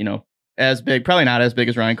 as big, probably not as big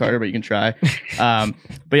as Ryan Carter, but you can try.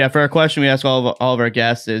 But yeah, for our question, we ask all of our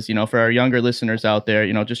guests is, for our younger listeners out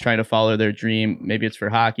there, just trying to follow their dream. Maybe it's for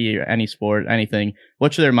hockey or any sport, anything.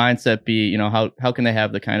 What should their mindset be? How can they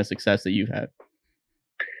have the kind of success that you've had?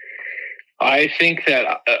 I think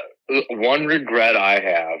that one regret I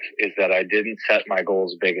have is that I didn't set my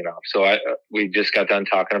goals big enough. So we just got done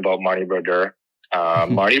talking about Marty Brodeur.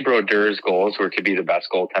 Marty Brodeur's goals were to be the best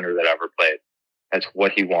goaltender that ever played. That's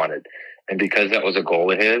what he wanted. And because that was a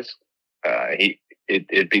goal of his,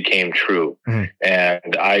 it became true. Mm-hmm.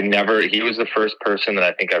 And he was the first person that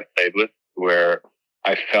I think I've played with where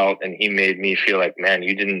I felt, and he made me feel like, man,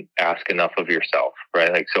 you didn't ask enough of yourself,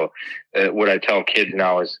 right? What I tell kids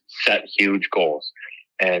now is set huge goals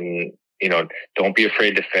and, don't be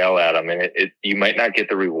afraid to fail at them. And you might not get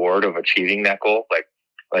the reward of achieving that goal,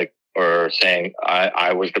 or saying,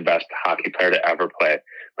 I was the best hockey player to ever play.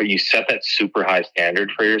 But you set that super high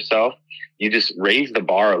standard for yourself. You just raise the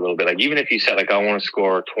bar a little bit. Even if you set I want to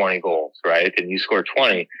score 20 goals, right? And you score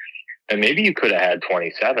 20, and maybe you could have had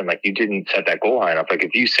 27. You didn't set that goal high enough.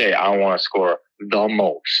 If you say, I want to score the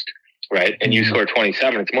most, right? And you score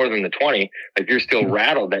 27, it's more than the 20. You're still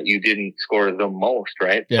rattled that you didn't score the most,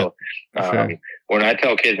 right? Yeah, So sure. when I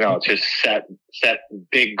tell kids now, it's just set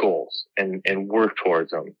big goals and work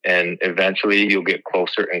towards them. And eventually you'll get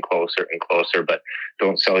closer and closer and closer, but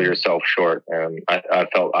don't sell yourself short. I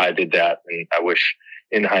felt I did that. And I wish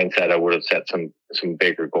in hindsight, I would have set some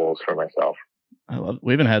bigger goals for myself.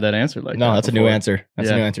 We haven't had that answer No, that's a new answer. That's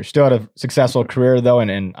a new answer. Still had a successful career though,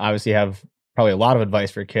 and obviously have probably a lot of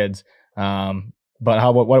advice for kids. But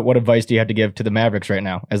what advice do you have to give to the Mavericks right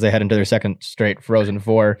now as they head into their second straight Frozen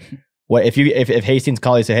Four? What if Hastings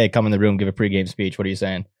call you and say, hey, come in the room, give a pregame speech? What are you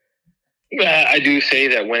saying? I do say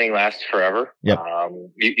that winning lasts forever. Yep.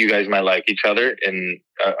 You guys might like each other, and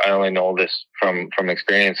I only know this from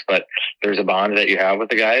experience, but there's a bond that you have with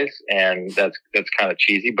the guys, and that's kind of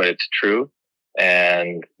cheesy, but it's true.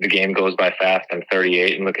 And the game goes by fast. I'm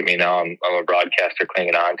 38, and look at me now. I'm a broadcaster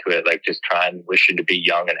clinging on to it, just trying, wishing to be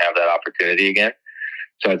young and have that opportunity again.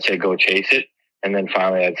 So I'd say go chase it. And then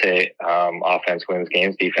finally, I'd say offense wins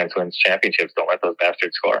games, defense wins championships. Don't let those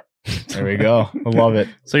bastards score. There we go. I love it.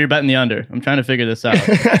 So you're betting the under. I'm trying to figure this out.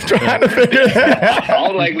 Trying to figure it out.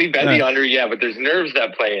 I'll likely bet the under, yeah, but there's nerves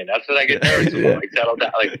that play in. That's what I get nervous about. Settle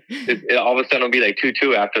down. All of a sudden it'll be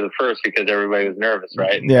 2-2 after the first because everybody was nervous,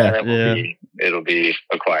 right? And Yeah. then it'll be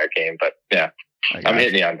a quiet game. But yeah. I'm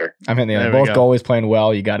hitting the under. I'm hitting the under. There we Both go. goalways playing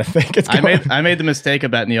well. You got to think it's going. I made the mistake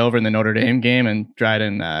of betting the over in the Notre Dame game, and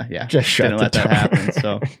Dryden, just shut didn't let that happen.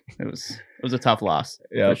 So it was a tough loss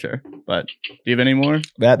for sure. But do you have any more?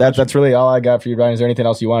 That's really all I got for you, Brian. Is there anything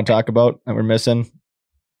else you want to talk about that we're missing?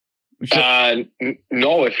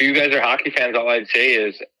 No, if you guys are hockey fans, all I'd say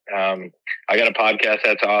is I got a podcast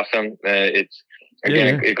that's awesome.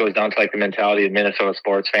 It goes down to like the mentality of Minnesota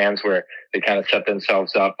sports fans where they kind of set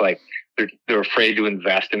themselves up like they're afraid to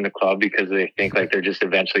invest in the club because they think like they're just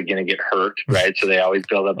eventually going to get hurt, right? So they always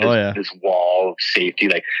build up this wall of safety.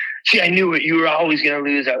 Like, see, I knew it. You were always going to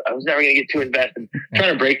lose. I was never going to get too invested. I'm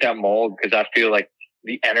trying to break that mold because I feel like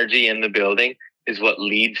the energy in the building is what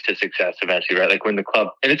leads to success eventually, right? Like when the club,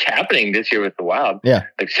 and it's happening this year with the Wild, like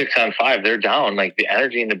 6-on-5, they're down. Like the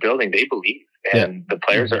energy in the building, they believe, and the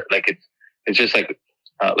players are like it's just like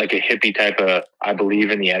a hippie type of I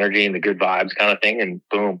believe in the energy and the good vibes kind of thing, and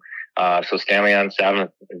boom. So Stanley on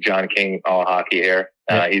 7th, John King, all hockey here.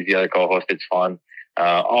 He's the other co-host. It's fun.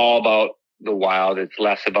 All about the Wild. It's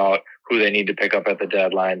less about who they need to pick up at the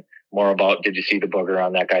deadline, more about did you see the booger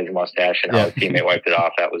on that guy's mustache and how his teammate wiped it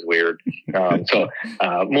off. That was weird. So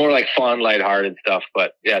more like fun, lighthearted stuff.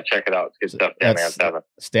 But yeah, check it out. It's good stuff. Stanley on 7th.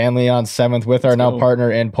 Stanley on 7th with our now partner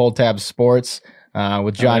in Pull Tab Sports.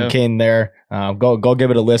 With John King there. Go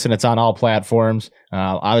give it a listen. It's on all platforms.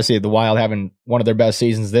 Obviously the Wild having one of their best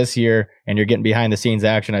seasons this year, and you're getting behind the scenes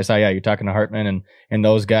action. I saw, you're talking to Hartman and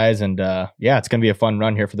those guys. And it's going to be a fun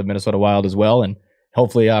run here for the Minnesota Wild as well. And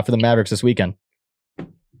hopefully for the Mavericks this weekend.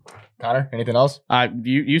 Connor, anything else?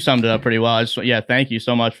 You summed it up pretty well. Thank you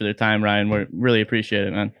so much for the time, Ryan. We really appreciate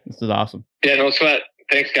it, man. This is awesome. Yeah, no sweat.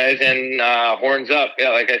 Thanks, guys, and horns up. Yeah,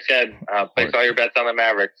 like I said, place all your bets on the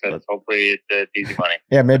Mavericks. So hopefully it's easy money.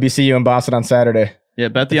 Yeah, maybe see you in Boston on Saturday. Yeah,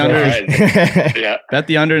 bet the under. Yeah, bet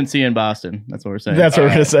the under and see you in Boston. That's what we're saying. That's what we're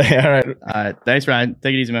gonna say. All right. Thanks, Ryan.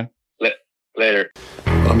 Take it easy, man. Later.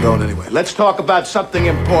 Well, I'm going anyway. Let's talk about something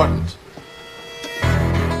important.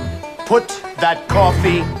 Put that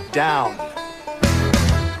coffee down.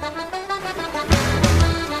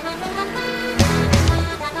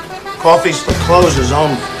 Coffee's for closers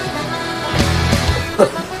only.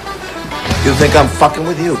 You think I'm fucking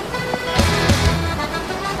with you?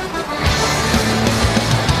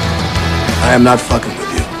 I am not fucking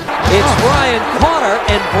with you. It's Ryan Connor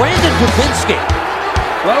and Brandon Dubinsky.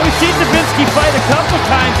 Well, we've seen Dubinsky fight a couple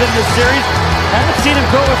times in this series. Haven't seen him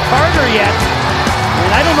go with Carter yet. And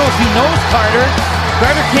I don't know if he knows Carter.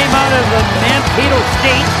 Carter came out of Mankato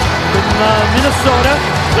State in Minnesota,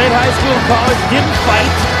 played high school and college, didn't fight.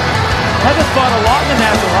 Hasn't fought a lot in the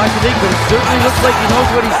National Hockey League, but it certainly looks like he knows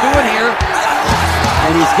what he's doing here.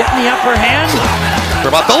 And he's getting the upper hand.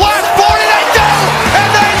 They're about the last 40, they do! And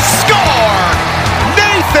they score!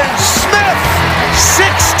 Nathan Smith!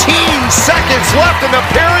 16 seconds left in the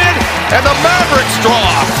period, and the Mavericks draw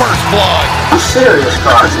first blood. I'm serious,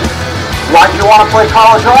 Carson. Why do you want to play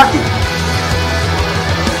college hockey?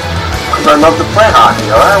 Because I love to play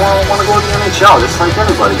hockey, all right? I want to go to the NHL, just like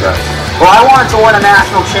everybody does. Well, I wanted to win a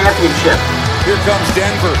national championship. Here comes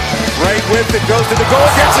Denver. Right with it, goes to the goal,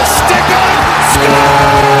 gets a stick on,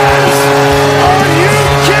 scores! Are you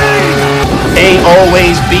kidding?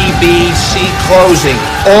 Always be closing.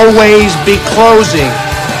 Always be closing.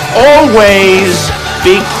 Always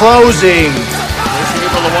be closing. Pushing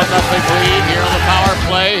it for the 1-0 lead here on the power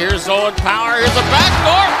play. Here's Owen Power. Here's the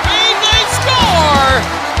backdoor feed. They score!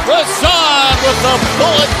 Rasan with the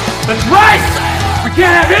bullet. That's right! We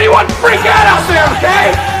can't have anyone freak out there,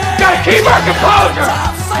 okay? Gotta keep our composure.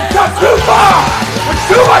 Come too far. With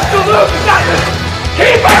too much to lose, nothing.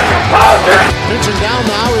 Keep our composure. Pitching down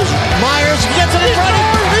now is Myers. He gets it in front.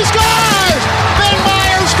 He scores! Ben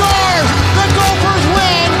Myers scores! The Gophers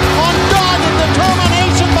win on dogged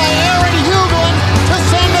determination by Aaron Hughlin to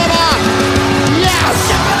send them up. Yes!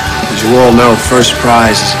 As you all know, first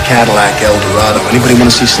prize is a Cadillac Eldorado. Anybody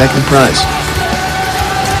want to see second prize?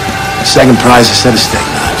 The second prize is a set of steak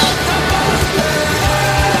knives.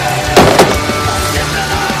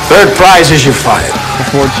 Third prize is you're fired. The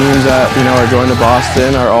 4 teams that are going to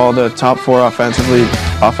Boston are all the top 4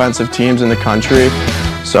 offensive teams in the country.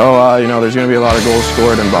 So there's going to be a lot of goals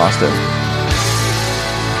scored in Boston.